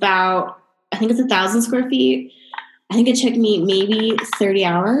is about, I think it's 1,000 square feet. I think it took me maybe 30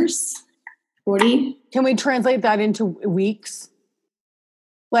 hours, 40. Can we translate that into weeks?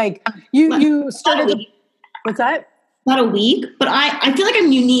 Like you started, what's that? Not a week, but I feel like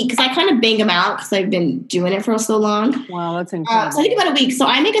I'm unique because I kind of bang them out because I've been doing it for so long. Wow, that's incredible. So I think about a week. So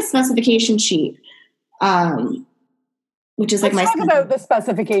I make a specification sheet, which is like Let's talk about the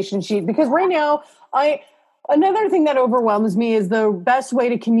specification sheet, because right now another thing that overwhelms me is the best way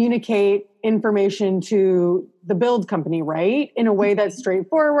to communicate information to the build company, right? In a way that's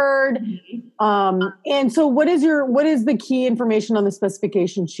straightforward. And so what is the key information on the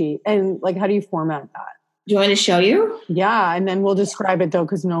specification sheet? And like, how do you format that? Do you want me to show you? Yeah. And then we'll describe it though,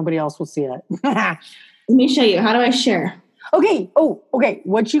 because nobody else will see it. Let me show you. How do I share? Okay. Okay.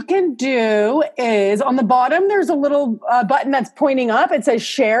 What you can do is on the bottom, there's a little button that's pointing up. It says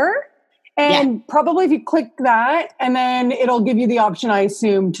share. And probably if you click that, and then it'll give you the option, I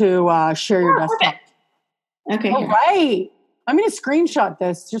assume, to share your desktop. Perfect. Okay. All right. I'm going to screenshot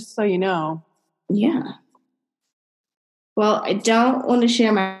this just so you know. Yeah. Well, I don't want to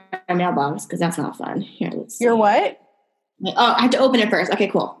share my mailbox because that's not fun. Here, let's see. Your what? Oh, I have to open it first. Okay,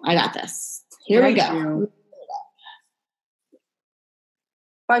 cool. I got this. Here we go.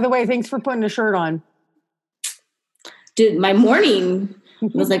 By the way, thanks for putting a shirt on. Dude, my morning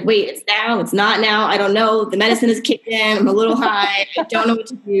was like, wait, it's now, it's not now. I don't know. The medicine is kicked in. I'm a little high. I don't know what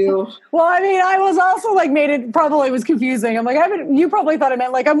to do. Well, I mean, I was also like, probably was confusing. I'm like, you probably thought it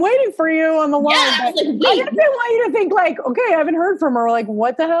meant like, I'm waiting for you on the line. Yeah, I was like, wait. I didn't want you to think like, okay, I haven't heard from her. Like,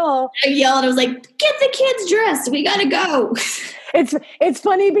 what the hell? I yelled. I was like, get the kids dressed. We got to go. It's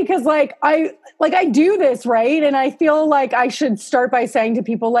funny because I do this, right? And I feel like I should start by saying to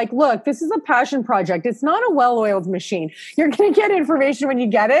people like, look, this is a passion project. It's not a well-oiled machine. You're going to get information when you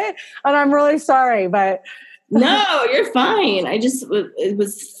get it. And I'm really sorry, but. No, you're fine. It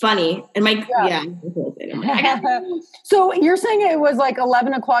was funny. And So you're saying it was like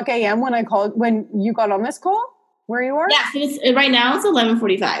 11 o'clock a.m. when you got on this call where you are? Yeah, so right now it's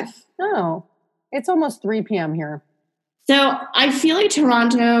 11:45. Oh, it's almost 3 p.m. here. So I feel like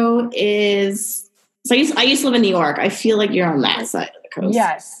Toronto is. So I used to live in New York. I feel like you're on that side of the coast.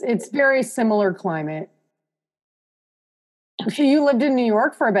 Yes, it's very similar climate. So you lived in New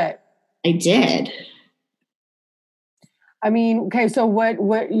York for a bit. I did. I mean, okay. So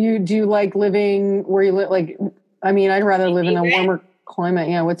what you do like living where you live? Like, I mean, I'd rather live in a warmer climate.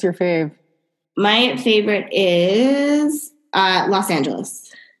 Yeah. What's your fave? My favorite is Los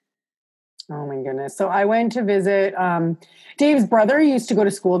Angeles. Oh my goodness. So I went to visit Dave's brother used to go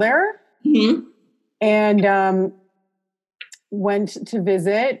to school there. Mm-hmm. And went to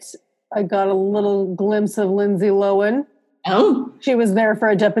visit. I got a little glimpse of Lindsay Lohan. Oh. She was there for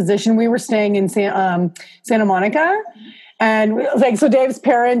a deposition. We were staying in Santa Monica. And like, so Dave's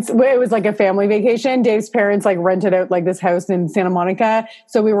parents, it was like a family vacation. Dave's parents like rented out like this house in Santa Monica.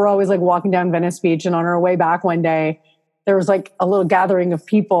 So we were always like walking down Venice Beach, and on our way back one day, there was like a little gathering of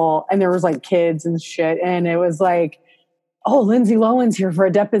people, and there was like kids and shit. And it was like, oh, Lindsay Lohan's here for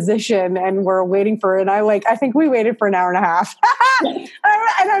a deposition, and we're waiting for her. And I think we waited for an hour and a half. And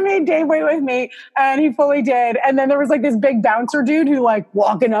I made Dave wait with me, and he fully did. And then there was like this big bouncer dude who like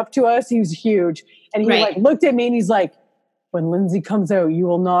walking up to us. He was huge. And he like looked at me and he's like, when Lindsay comes out, you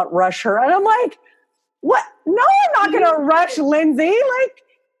will not rush her. And I'm like, what? No, I'm not going to rush Lindsay. Like,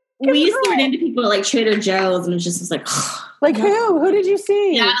 we used to run into people at like Trader Joe's, and it just was like, like who? Who did you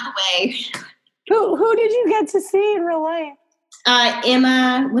see? Get out of the way. Who did you get to see in real life?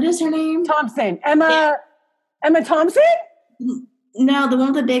 Emma, what is her name? Thompson. Emma Thompson? No, the one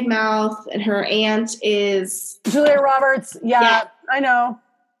with the big mouth, and her aunt is Julia Roberts. Yeah. I know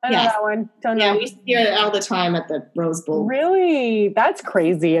that one. Don't know. Yeah, we see her all the time at the Rose Bowl. Really? That's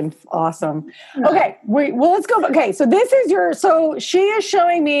crazy and awesome. Yeah. Okay, let's go. Okay, so this is so she is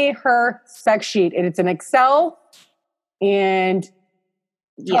showing me her spec sheet, and it's an Excel, and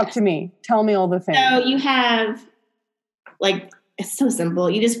talk to me. Tell me all the things. So you have, like, it's so simple.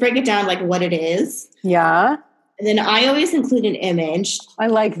 You just break it down like what it is. Yeah. And then I always include an image. I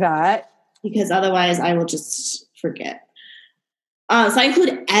like that. Because otherwise I will just forget. So I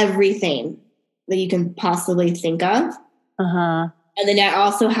include everything that you can possibly think of. Uh-huh. And then I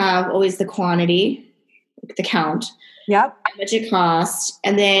also have always the quantity, the count. Yep. How much it costs.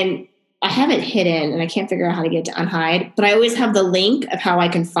 And then I have it hidden and I can't figure out how to get it to unhide, but I always have the link of how I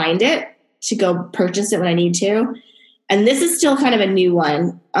can find it to go purchase it when I need to. And this is still kind of a new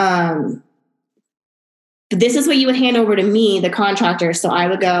one. But this is what you would hand over to me, the contractor. So I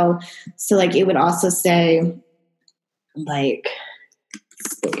would go, so like it would also say like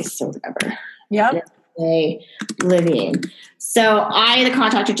space or whatever. Yep. Say living. So I, the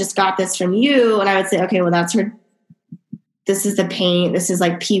contractor, just got this from you, and I would say, okay, well, that's her. This is the paint. This is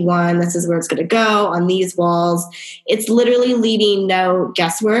like P1. This is where it's going to go on these walls. It's literally leaving no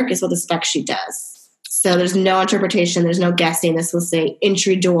guesswork is what the spec sheet does. So there's no interpretation. There's no guessing. This will say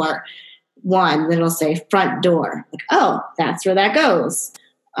entry door 1. Then it'll say front door. Like, oh, that's where that goes.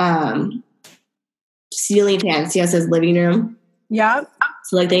 Ceiling fan. See how it says living room? Yeah.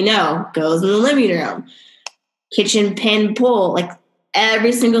 So like they know, goes in the living room. Kitchen pin pull. Like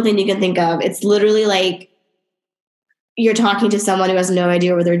every single thing you can think of. It's literally like you're talking to someone who has no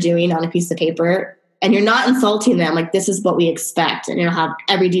idea what they're doing on a piece of paper, and you're not insulting them. Like, this is what we expect, and you'll have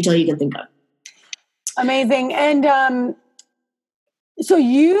every detail you can think of. Amazing. And so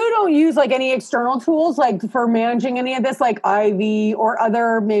you don't use like any external tools like for managing any of this, like Ivy or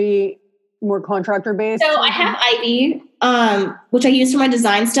other maybe more contractor based? So I have Ivy, which I use for my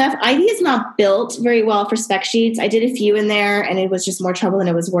design stuff. Ivy is not built very well for spec sheets. I did a few in there, and it was just more trouble than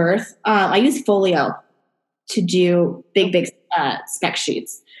it was worth. I use Folio to do big spec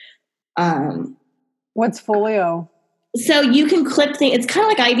sheets. What's Folio? So you can clip things. It's kind of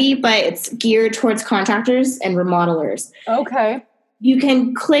like Ivy, but it's geared towards contractors and remodelers. Okay. You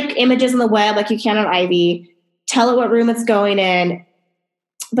can click images on the web like you can on Ivy, tell it what room it's going in,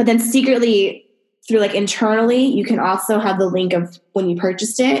 but then secretly through like internally, you can also have the link of when you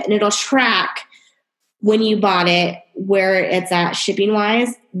purchased it, and it'll track when you bought it, where it's at shipping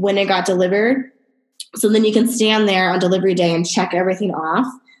wise, when it got delivered. So then you can stand there on delivery day and check everything off.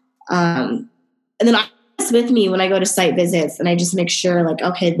 And then I have with me when I go to site visits, and I just make sure like,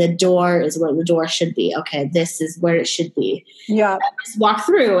 okay, the door is where the door should be. Okay, this is where it should be. Yeah. I just walk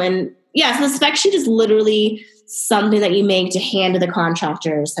through, and yeah, so the spec sheet is literally something that you make to hand to the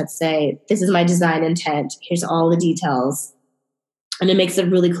contractors that say, this is my design intent. Here's all the details. And it makes it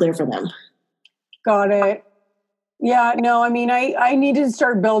really clear for them. Got it. Yeah, no, I mean, I need to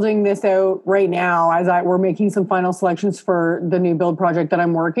start building this out right now as we're making some final selections for the new build project that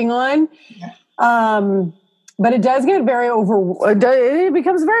I'm working on. Yeah. But it does get it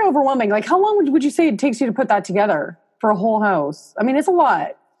becomes very overwhelming. Like, how long would you say it takes you to put that together for a whole house? I mean, it's a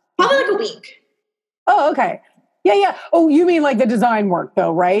lot. Probably like a week. Oh, okay. Yeah. Oh, you mean like the design work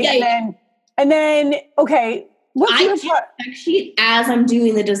though, right? Yeah. And then okay. I do spec sheet as I'm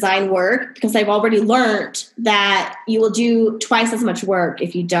doing the design work, because I've already learned that you will do twice as much work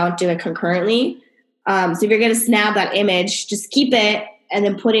if you don't do it concurrently. So if you're going to snap that image, just keep it and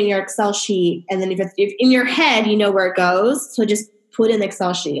then put in your Excel sheet. And then if in your head, you know where it goes. So just put in the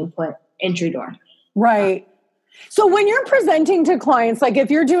Excel sheet and put entry door. Right. So when you're presenting to clients, like if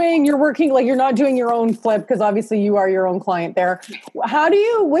you're working, like you're not doing your own flip, because obviously you are your own client there.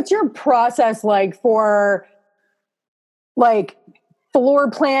 What's your process like for like floor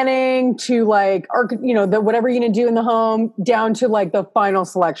planning to like, whatever you're going to do in the home down to like the final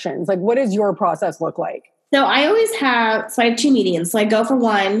selections? Like, what does your process look like? So I have 2 meetings. So I go for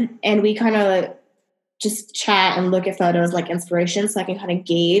one and we kind of just chat and look at photos like inspiration, so I can kind of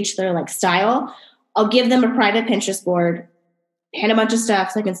gauge their like style. I'll give them a private Pinterest board, hand a bunch of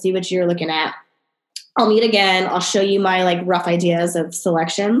stuff so I can see what you're looking at. I'll meet again. I'll show you my like rough ideas of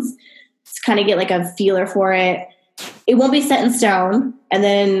selections to kind of get like a feeler for it. It won't be set in stone. And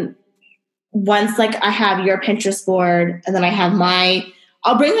then once like I have your Pinterest board, and then I have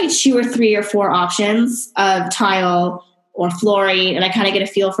I'll bring like 2 or 3 or 4 options of tile or flooring, and I kind of get a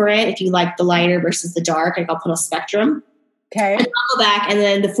feel for it. If you like the lighter versus the dark, like I'll put a spectrum. Okay. And I'll go back, and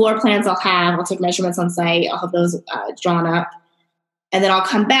then the floor plans I'll take measurements on site. I'll have those drawn up. And then I'll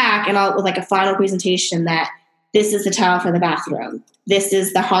come back and with like a final presentation that this is the tile for the bathroom. This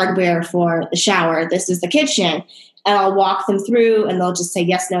is the hardware for the shower. This is the kitchen. And I'll walk them through, and they'll just say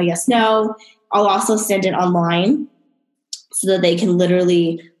yes, no, yes, no. I'll also send it online so that they can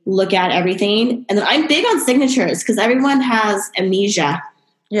literally look at everything. And then I'm big on signatures because everyone has amnesia.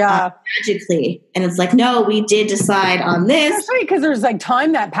 Yeah. Magically. And it's like, no, we did decide on this. That's right, because there's like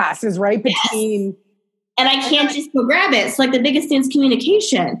time that passes, right? Between. Yes. And I can't just go grab it. So like the biggest thing is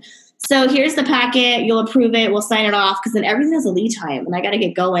communication. So here's the packet. You'll approve it. We'll sign it off, because then everything has a lead time, and I got to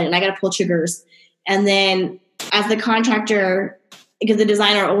get going, and I got to pull triggers. And then as the contractor, because the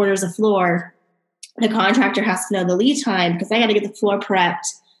designer orders a floor, the contractor has to know the lead time because I got to get the floor prepped.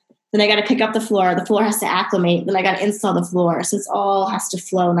 Then I got to pick up the floor. The floor has to acclimate. Then I got to install the floor. So it's all has to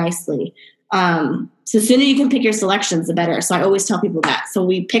flow nicely. So the sooner you can pick your selections, the better. So I always tell people that. So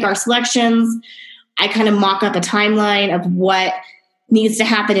we pick our selections. I kind of mock up a timeline of what needs to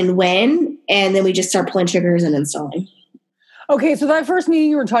happen and when, and then we just start pulling triggers and installing. Okay, so that first meeting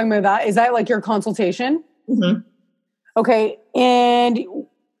you were talking about, is that like your consultation? Mm-hmm. Okay, and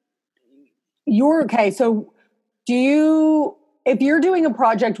so if you're doing a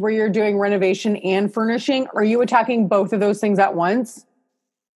project where you're doing renovation and furnishing, are you attacking both of those things at once?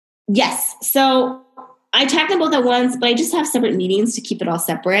 Yes. So I attack them both at once, but I just have separate meetings to keep it all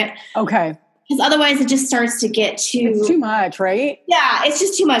separate. Okay. Because otherwise it just starts to get it's too much, right? Yeah, it's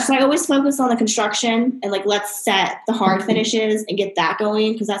just too much. So I always focus on the construction and like, let's set the hard finishes and get that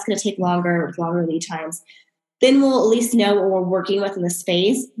going because that's going to take longer with longer lead times. Then we'll at least know what we're working with in the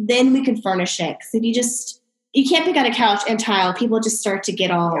space. Then we can furnish it. Because if you can't pick out a couch and tile, people just start to get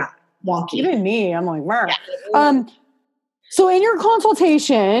all wonky. Even me, I'm like, yeah. So in your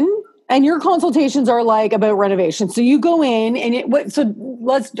consultation, and your consultations are like about renovation. So you go in and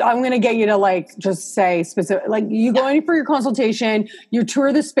I'm going to get you to like, just say specific, like you go in for your consultation, you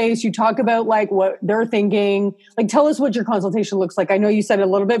tour the space, you talk about like what they're thinking, like tell us what your consultation looks like. I know you said it a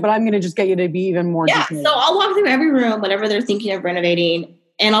little bit, but I'm going to just get you to be even more detailed. So I'll walk through every room, whatever they're thinking of renovating.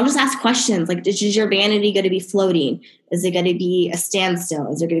 And I'll just ask questions like, is your vanity going to be floating? Is it going to be a standstill?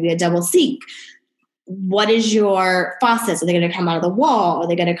 Is there going to be a double sink? What is your faucets? Are they going to come out of the wall? Are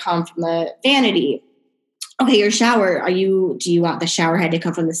they going to come from the vanity? Okay, your shower. Do you want the shower head to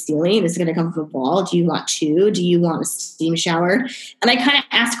come from the ceiling? Is it going to come from the wall? Do you want two? Do you want a steam shower? And I kind of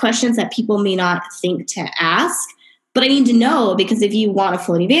ask questions that people may not think to ask, but I need to know because if you want a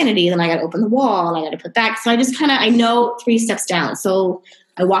floating vanity, then I got to open the wall and I got to put back. So I know 3 steps down. So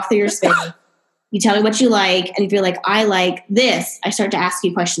I walk through your space. You tell me what you like, and if you're like, I like this, I start to ask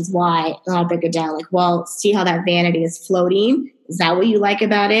you questions why, and I'll break it down. Like, well, see how that vanity is floating? Is that what you like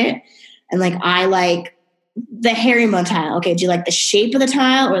about it? And like, I like the herringbone tile. Okay, do you like the shape of the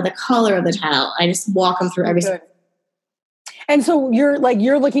tile or the color of the tile? I just walk them through everything. And so you're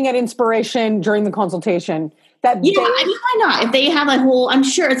looking at inspiration during the consultation. Why not? If they have a whole, I'm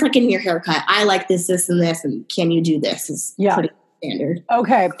sure it's like in your haircut. I like this, and this, and can you do this? Is pretty standard.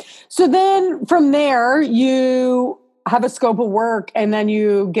 Okay. So then from there, you have a scope of work and then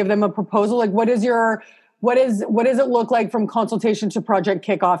you give them a proposal. Like what does it look like from consultation to project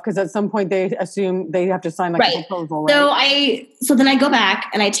kickoff? Because at some point they assume they have to sign like a proposal, right? So then I go back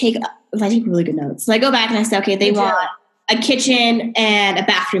and I take really good notes. So I go back and I say, okay, they want a kitchen and a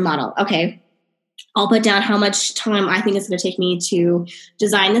bathroom model. Okay. I'll put down how much time I think it's going to take me to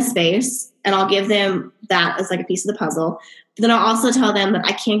design the space, and I'll give them that as like a piece of the puzzle. But then I'll also tell them that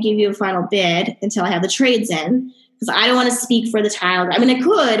I can't give you a final bid until I have the trades in, because I don't want to speak for the tile. I mean, I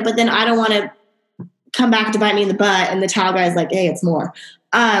could, but then I don't want to come back to bite me in the butt and the tile guy's like, hey, it's more.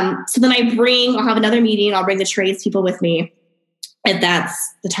 So then I'll have another meeting. I'll bring the trades people with me. And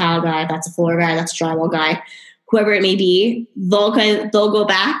that's the tile guy, that's a floor guy, that's a drywall guy, whoever it may be. They'll go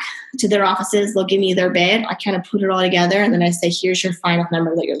back to their offices. They'll give me their bid. I kind of put it all together. And then I say, here's your final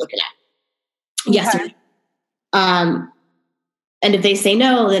number that you're looking at. Okay. Yes, sir. And if they say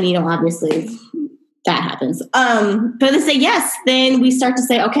no, then, obviously that happens. But if they say yes, then we start to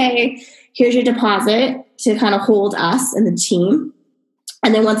say, okay, here's your deposit to kind of hold us and the team.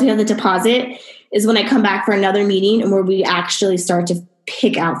 And then once we have the deposit is when I come back for another meeting and where we actually start to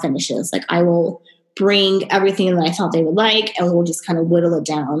pick out finishes. Like I will bring everything that I thought they would like, and we'll just kind of whittle it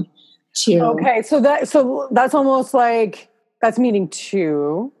down to. Okay. So that's almost like, that's meeting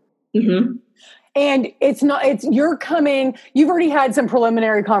 2. Mm-hmm. And you've already had some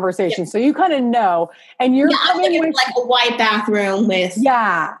preliminary conversations, so you kind of know, and you're coming with like a white bathroom with.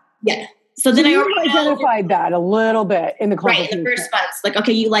 Yeah. So then I already identified that a little bit in the conversation. Right, in the first months. Like,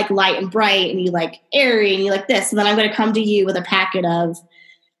 okay, you like light and bright, and you like airy, and you like this. And then I'm going to come to you with a packet of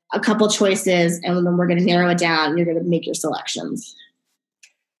a couple choices, and then we're going to narrow it down. You're going to make your selections.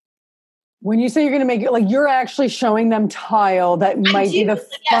 When you say you're going to make it, like you're actually showing them tile that might be the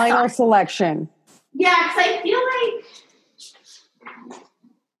final selection. Yeah, because I feel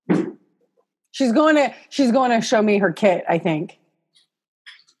like she's going to show me her kit, I think.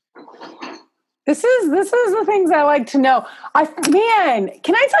 This is the things I like to know. Can I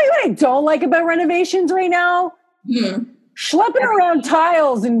tell you what I don't like about renovations right now? Mm-hmm. Schlepping around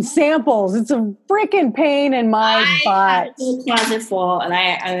tiles and samples. It's a freaking pain in my butt. I have a closet full, and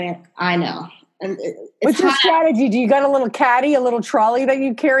I know. And what's your strategy? Do you got a little caddy, a little trolley that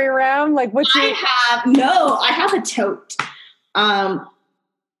you carry around? Like I have a tote.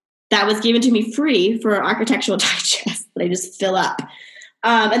 that was given to me free for Architectural Digest that I just fill up.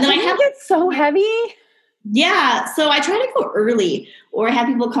 And then I have it so heavy. Yeah. So I try to go early, or I have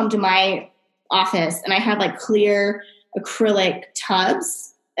people come to my office and I have like clear acrylic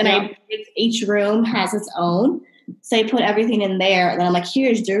tubs, and each room has its own. So I put everything in there, and then I'm like,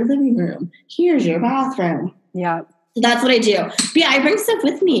 here's your living room. Here's your bathroom. Yeah. So that's what I do. But yeah, I bring stuff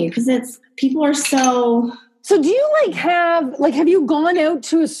with me because people are so... So do you have you gone out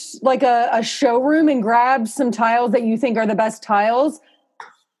to a showroom and grabbed some tiles that you think are the best tiles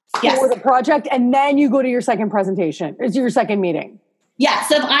for the project, and then you go to your second presentation? It's your second meeting. Yeah.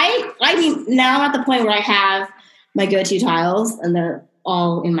 So if I mean, now at the point where I have my go-to tiles and they're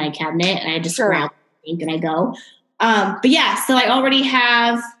all in my cabinet, and I just grab ink and I go. But yeah, so I already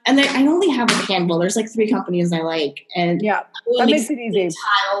have, and I only have a handful. There's like 3 companies I like, and that makes it easy.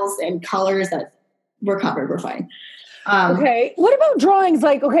 Tiles and colors that we're covered. We're fine. Okay. What about drawings?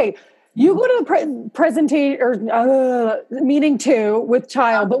 Like, okay, you go to the presentation or meeting 2 with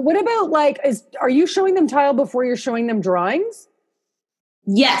tile, but what about are you showing them tile before you're showing them drawings?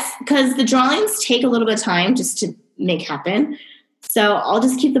 Yes, because the drawings take a little bit of time just to make happen. So I'll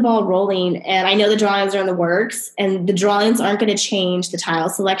just keep the ball rolling, and I know the drawings are in the works, and the drawings aren't going to change the tile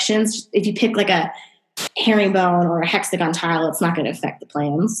selections. If you pick like a herringbone or a hexagon tile, it's not going to affect the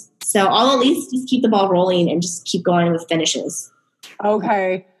plans. So I'll at least just keep the ball rolling and just keep going with finishes.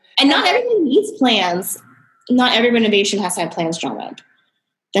 Okay. And not everything needs plans. Not every renovation has to have plans drawn up.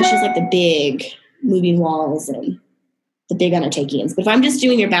 That's just like the big moving walls and the big undertakings. But if I'm just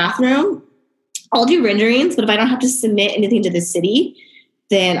doing your bathroom, I'll do renderings, but if I don't have to submit anything to the city,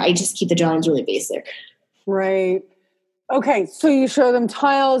 then I just keep the drawings really basic. Right. Okay. So you show them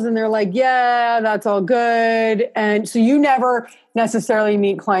tiles and they're like, yeah, that's all good. And so you never necessarily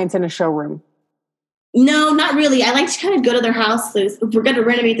meet clients in a showroom. No, not really. I like to kind of go to their house. If we're going to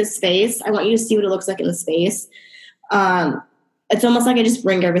renovate this space, I want you to see what it looks like in the space. It's almost like I just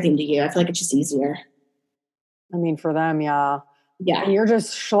bring everything to you. I feel like it's just easier. I mean, for them, yeah. Yeah. And you're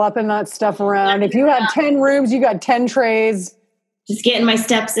just schlepping that stuff around. If you have 10 rooms, you got 10 trays. Just getting my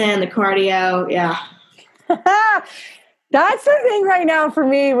steps in, the cardio. Yeah. That's the thing right now for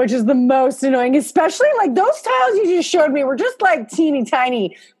me, which is the most annoying, especially like those tiles you just showed me were just like teeny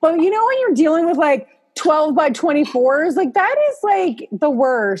tiny. But you know, when you're dealing with like 12 by 24s, like that is like the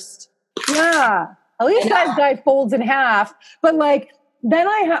worst. Yeah. At least that guy folds in half. But like then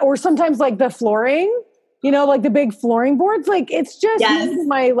or sometimes like the flooring, you know, like the big flooring boards, like it's just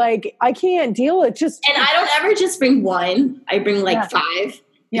I can't deal. It just. And I don't ever just bring one. I bring like 5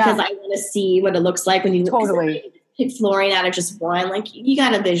 because I want to see what it looks like when you pick flooring out of just one. Like you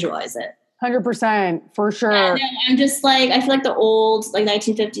got to visualize it. 100% for sure. Yeah, I'm just like, I feel like the old like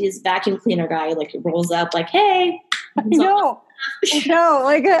 1950s vacuum cleaner guy, like it rolls up like, hey. No,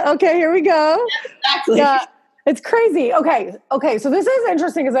 like, okay, here we go. Exactly. Yeah. It's crazy. Okay. So this is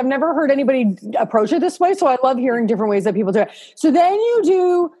interesting because I've never heard anybody approach it this way. So I love hearing different ways that people do it. So then you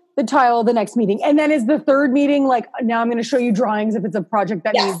do the tile the next meeting. And then is the third meeting like, now I'm going to show you drawings if it's a project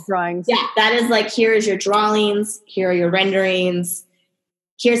that needs drawings? Yeah, that is like, here's your drawings. Here are your renderings.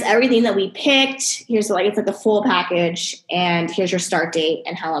 Here's everything that we picked. Here's like, it's like the full package. And here's your start date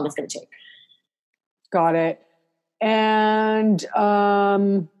and how long it's going to take. Got it. And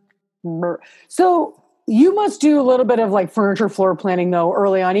so you must do a little bit of like furniture floor planning though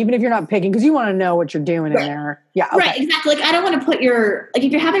early on, even if you're not picking, because you want to know what you're doing in there. Yeah. Okay. Right. Exactly. Like I don't want to put if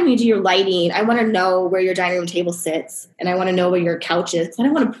you're having me do your lighting, I want to know where your dining room table sits and I want to know where your couch is. I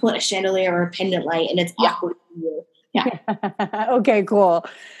don't want to put a chandelier or a pendant light and it's awkward for you. Yeah. Okay, cool.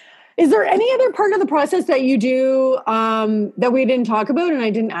 Is there any other part of the process that you do that we didn't talk about and I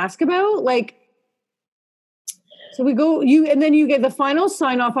didn't ask about? Like, so we go, and then you get the final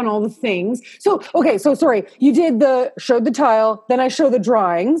sign off on all the things. So, okay, so sorry, you showed the tile, then I show the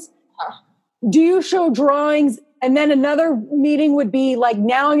drawings. Do you show drawings and then another meeting would be like,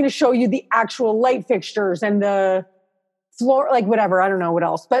 now I'm going to show you the actual light fixtures and the floor, like whatever, I don't know what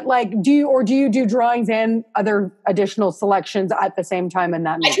else. But like, do you do drawings and other additional selections at the same time in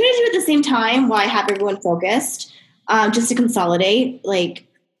that meeting? I try to do it at the same time while I have everyone focused, just to consolidate. Like,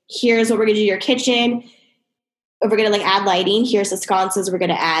 here's what we're going to do to your kitchen. If we're going to like add lighting, here's the sconces we're going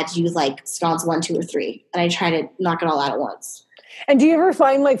to add. Use like sconce 1, 2, or 3. And I try to knock it all out at once. And do you ever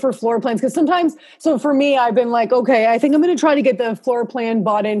find like for floor plans, because sometimes, so for me, I've been like, okay, I think I'm going to try to get the floor plan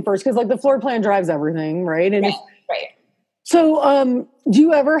bought in first. Because like the floor plan drives everything, right? And right. So do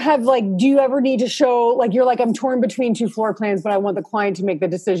you ever need to show, like, you're like, I'm torn between 2 floor plans, but I want the client to make the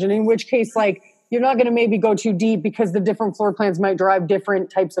decision, in which case, like, you're not going to maybe go too deep because the different floor plans might drive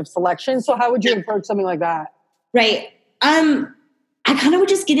different types of selections. So how would you approach something like that? Right. I kind of would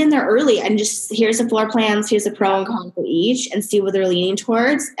just get in there early and just, here's the floor plans, here's the pro and con for each, and see what they're leaning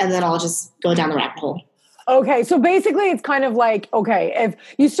towards, and then I'll just go down the rabbit hole. Okay, so basically it's kind of like, okay, if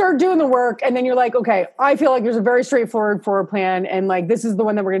you start doing the work and then you're like, okay, I feel like there's a very straightforward floor plan and like this is the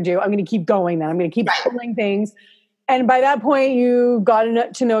one that we're going to do. I'm going to keep going then. I'm going to keep pulling things. And by that point, you got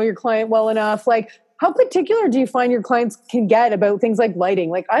to know your client well enough. Like, how particular do you find your clients can get about things like lighting?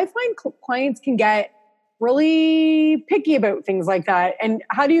 Like, I find clients can get really picky about things like that. And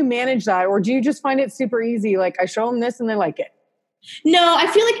how do you manage that? Or do you just find it super easy? Like, I show them this and they like it. No, I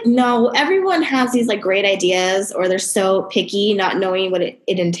feel like no, everyone has these like great ideas, or they're so picky not knowing what it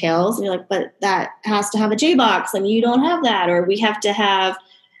entails. And you're like, but that has to have a J box and you don't have that, or we have to have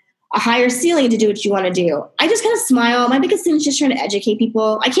a higher ceiling to do what you want to do. I just kind of smile. My biggest thing is just trying to educate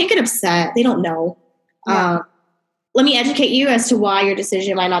people. I can't get upset. They don't know. Yeah. Let me educate you as to why your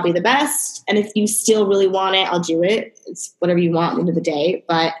decision might not be the best. And if you still really want it, I'll do it. It's whatever you want at the end of the day.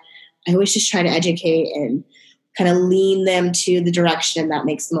 But I always just try to educate and kind of lean them to the direction that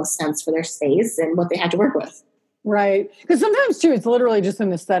makes the most sense for their space and what they have to work with. Right. Because sometimes too, it's literally just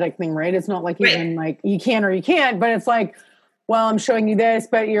an aesthetic thing, right? It's not like even like you can or you can't, but it's like, well, I'm showing you this,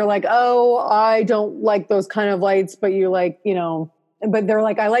 but you're like, oh, I don't like those kind of lights, but you like, you know, but they're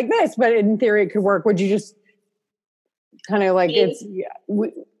like, I like this, but in theory it could work. Would you just kind of like, it's,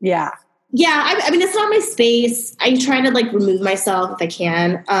 yeah. Yeah. I mean, it's not my space. I try to like remove myself if I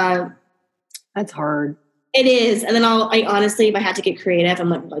can. That's hard. It is. And then I honestly, if I had to get creative, I'm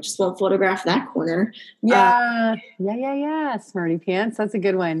like, well, I just won't photograph that corner. Yeah. Yeah. Smarty pants. That's a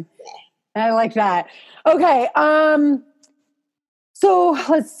good one. I like that. Okay. So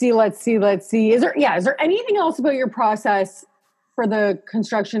let's see. Is there anything else about your process for the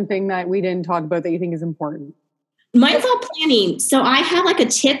construction thing that we didn't talk about that you think is important? Mine's all planning. So I have like a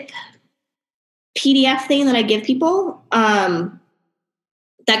tip PDF thing that I give people.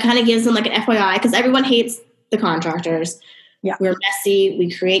 That kind of gives them like an FYI, because everyone hates the contractors. Yeah. We're messy.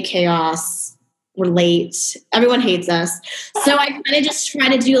 We create chaos. We're late. Everyone hates us. So I kind of just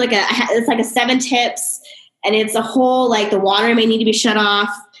try to do it's like a 7 tips, and it's a whole, like the water may need to be shut off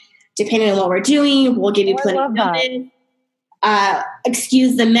depending on what we're doing. We'll give you plenty of notice.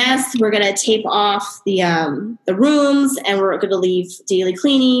 Excuse the mess. We're going to tape off the rooms, and we're going to leave daily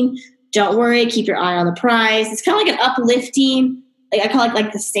cleaning. Don't worry. Keep your eye on the prize. It's kind of like an uplifting, I call it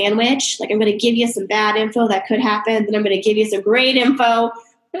like the sandwich. Like, I'm going to give you some bad info that could happen. Then I'm going to give you some great info.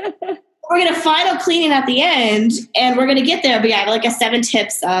 We're going to final cleaning at the end, and we're going to get there. But yeah, like a 7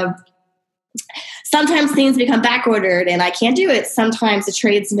 tips of sometimes things become back ordered and I can't do it. Sometimes the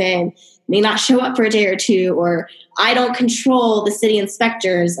tradesmen may not show up for a day or two, or I don't control the city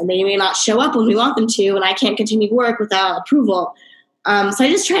inspectors and they may not show up when we want them to, and I can't continue work without approval. So I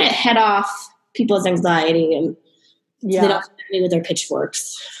just try to head off people's anxiety and they don't hit me with their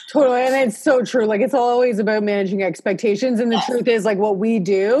pitchforks. Totally. And it's so true. Like, it's always about managing expectations. And the truth is, like, what we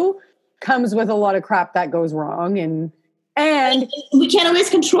do comes with a lot of crap that goes wrong. And we can't always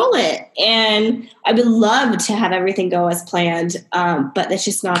control it. And I would love to have everything go as planned. But that's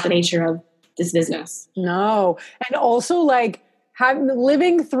just not the nature of this business. No. And also, like,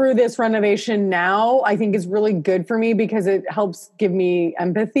 living through this renovation now, I think is really good for me because it helps give me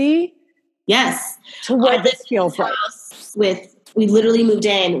empathy. Yes. To what this feels like. We literally moved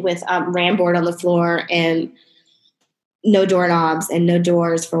in with ram board on the floor and no doorknobs and no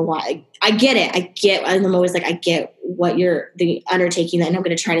doors for a while. I get it. I'm always like, I get what you're the undertaking, and I'm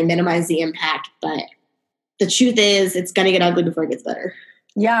going to try to minimize the impact. But the truth is, it's going to get ugly before it gets better.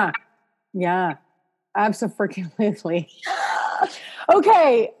 Yeah. Absolutely.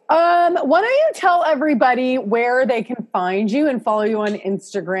 Okay. Why don't you tell everybody where they can find you and follow you on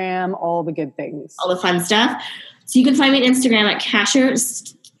Instagram, all the good things. All the fun stuff. So you can find me on Instagram at Kasher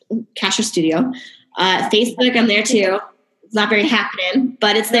Studio. Facebook, I'm there too. It's not very happening,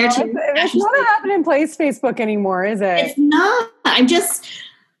 but it's there too. It's not a happening place, Facebook anymore, is it? It's not. I'm just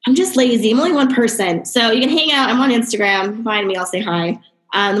lazy. I'm only one person. So you can hang out. I'm on Instagram. Find me. I'll say hi.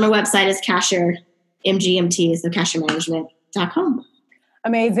 My website is Kasher, MGMT, so KasherManagement.com.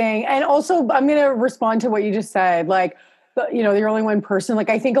 Amazing. And also, I'm going to respond to what you just said. Like, you're only one person. Like,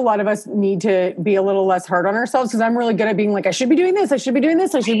 I think a lot of us need to be a little less hard on ourselves, because I'm really good at being like, I should be doing this. I should be doing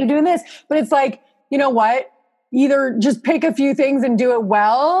this. I should be doing this. But it's like, you know what? Either just pick a few things and do it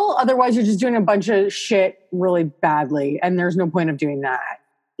well. Otherwise, you're just doing a bunch of shit really badly. And there's no point of doing that.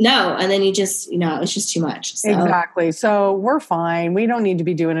 No. And then you just, it's just too much. So. Exactly. So we're fine. We don't need to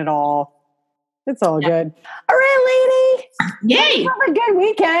be doing it all. It's all good. All right, lady. Yay. Have a good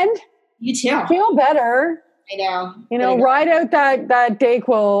weekend. You too. Feel better. I know. Ride out that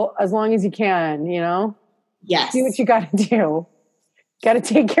Dayquil as long as you can, Yes. Do what you got to do. Got to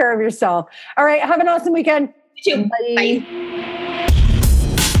take care of yourself. All right. Have an awesome weekend. You too. Bye.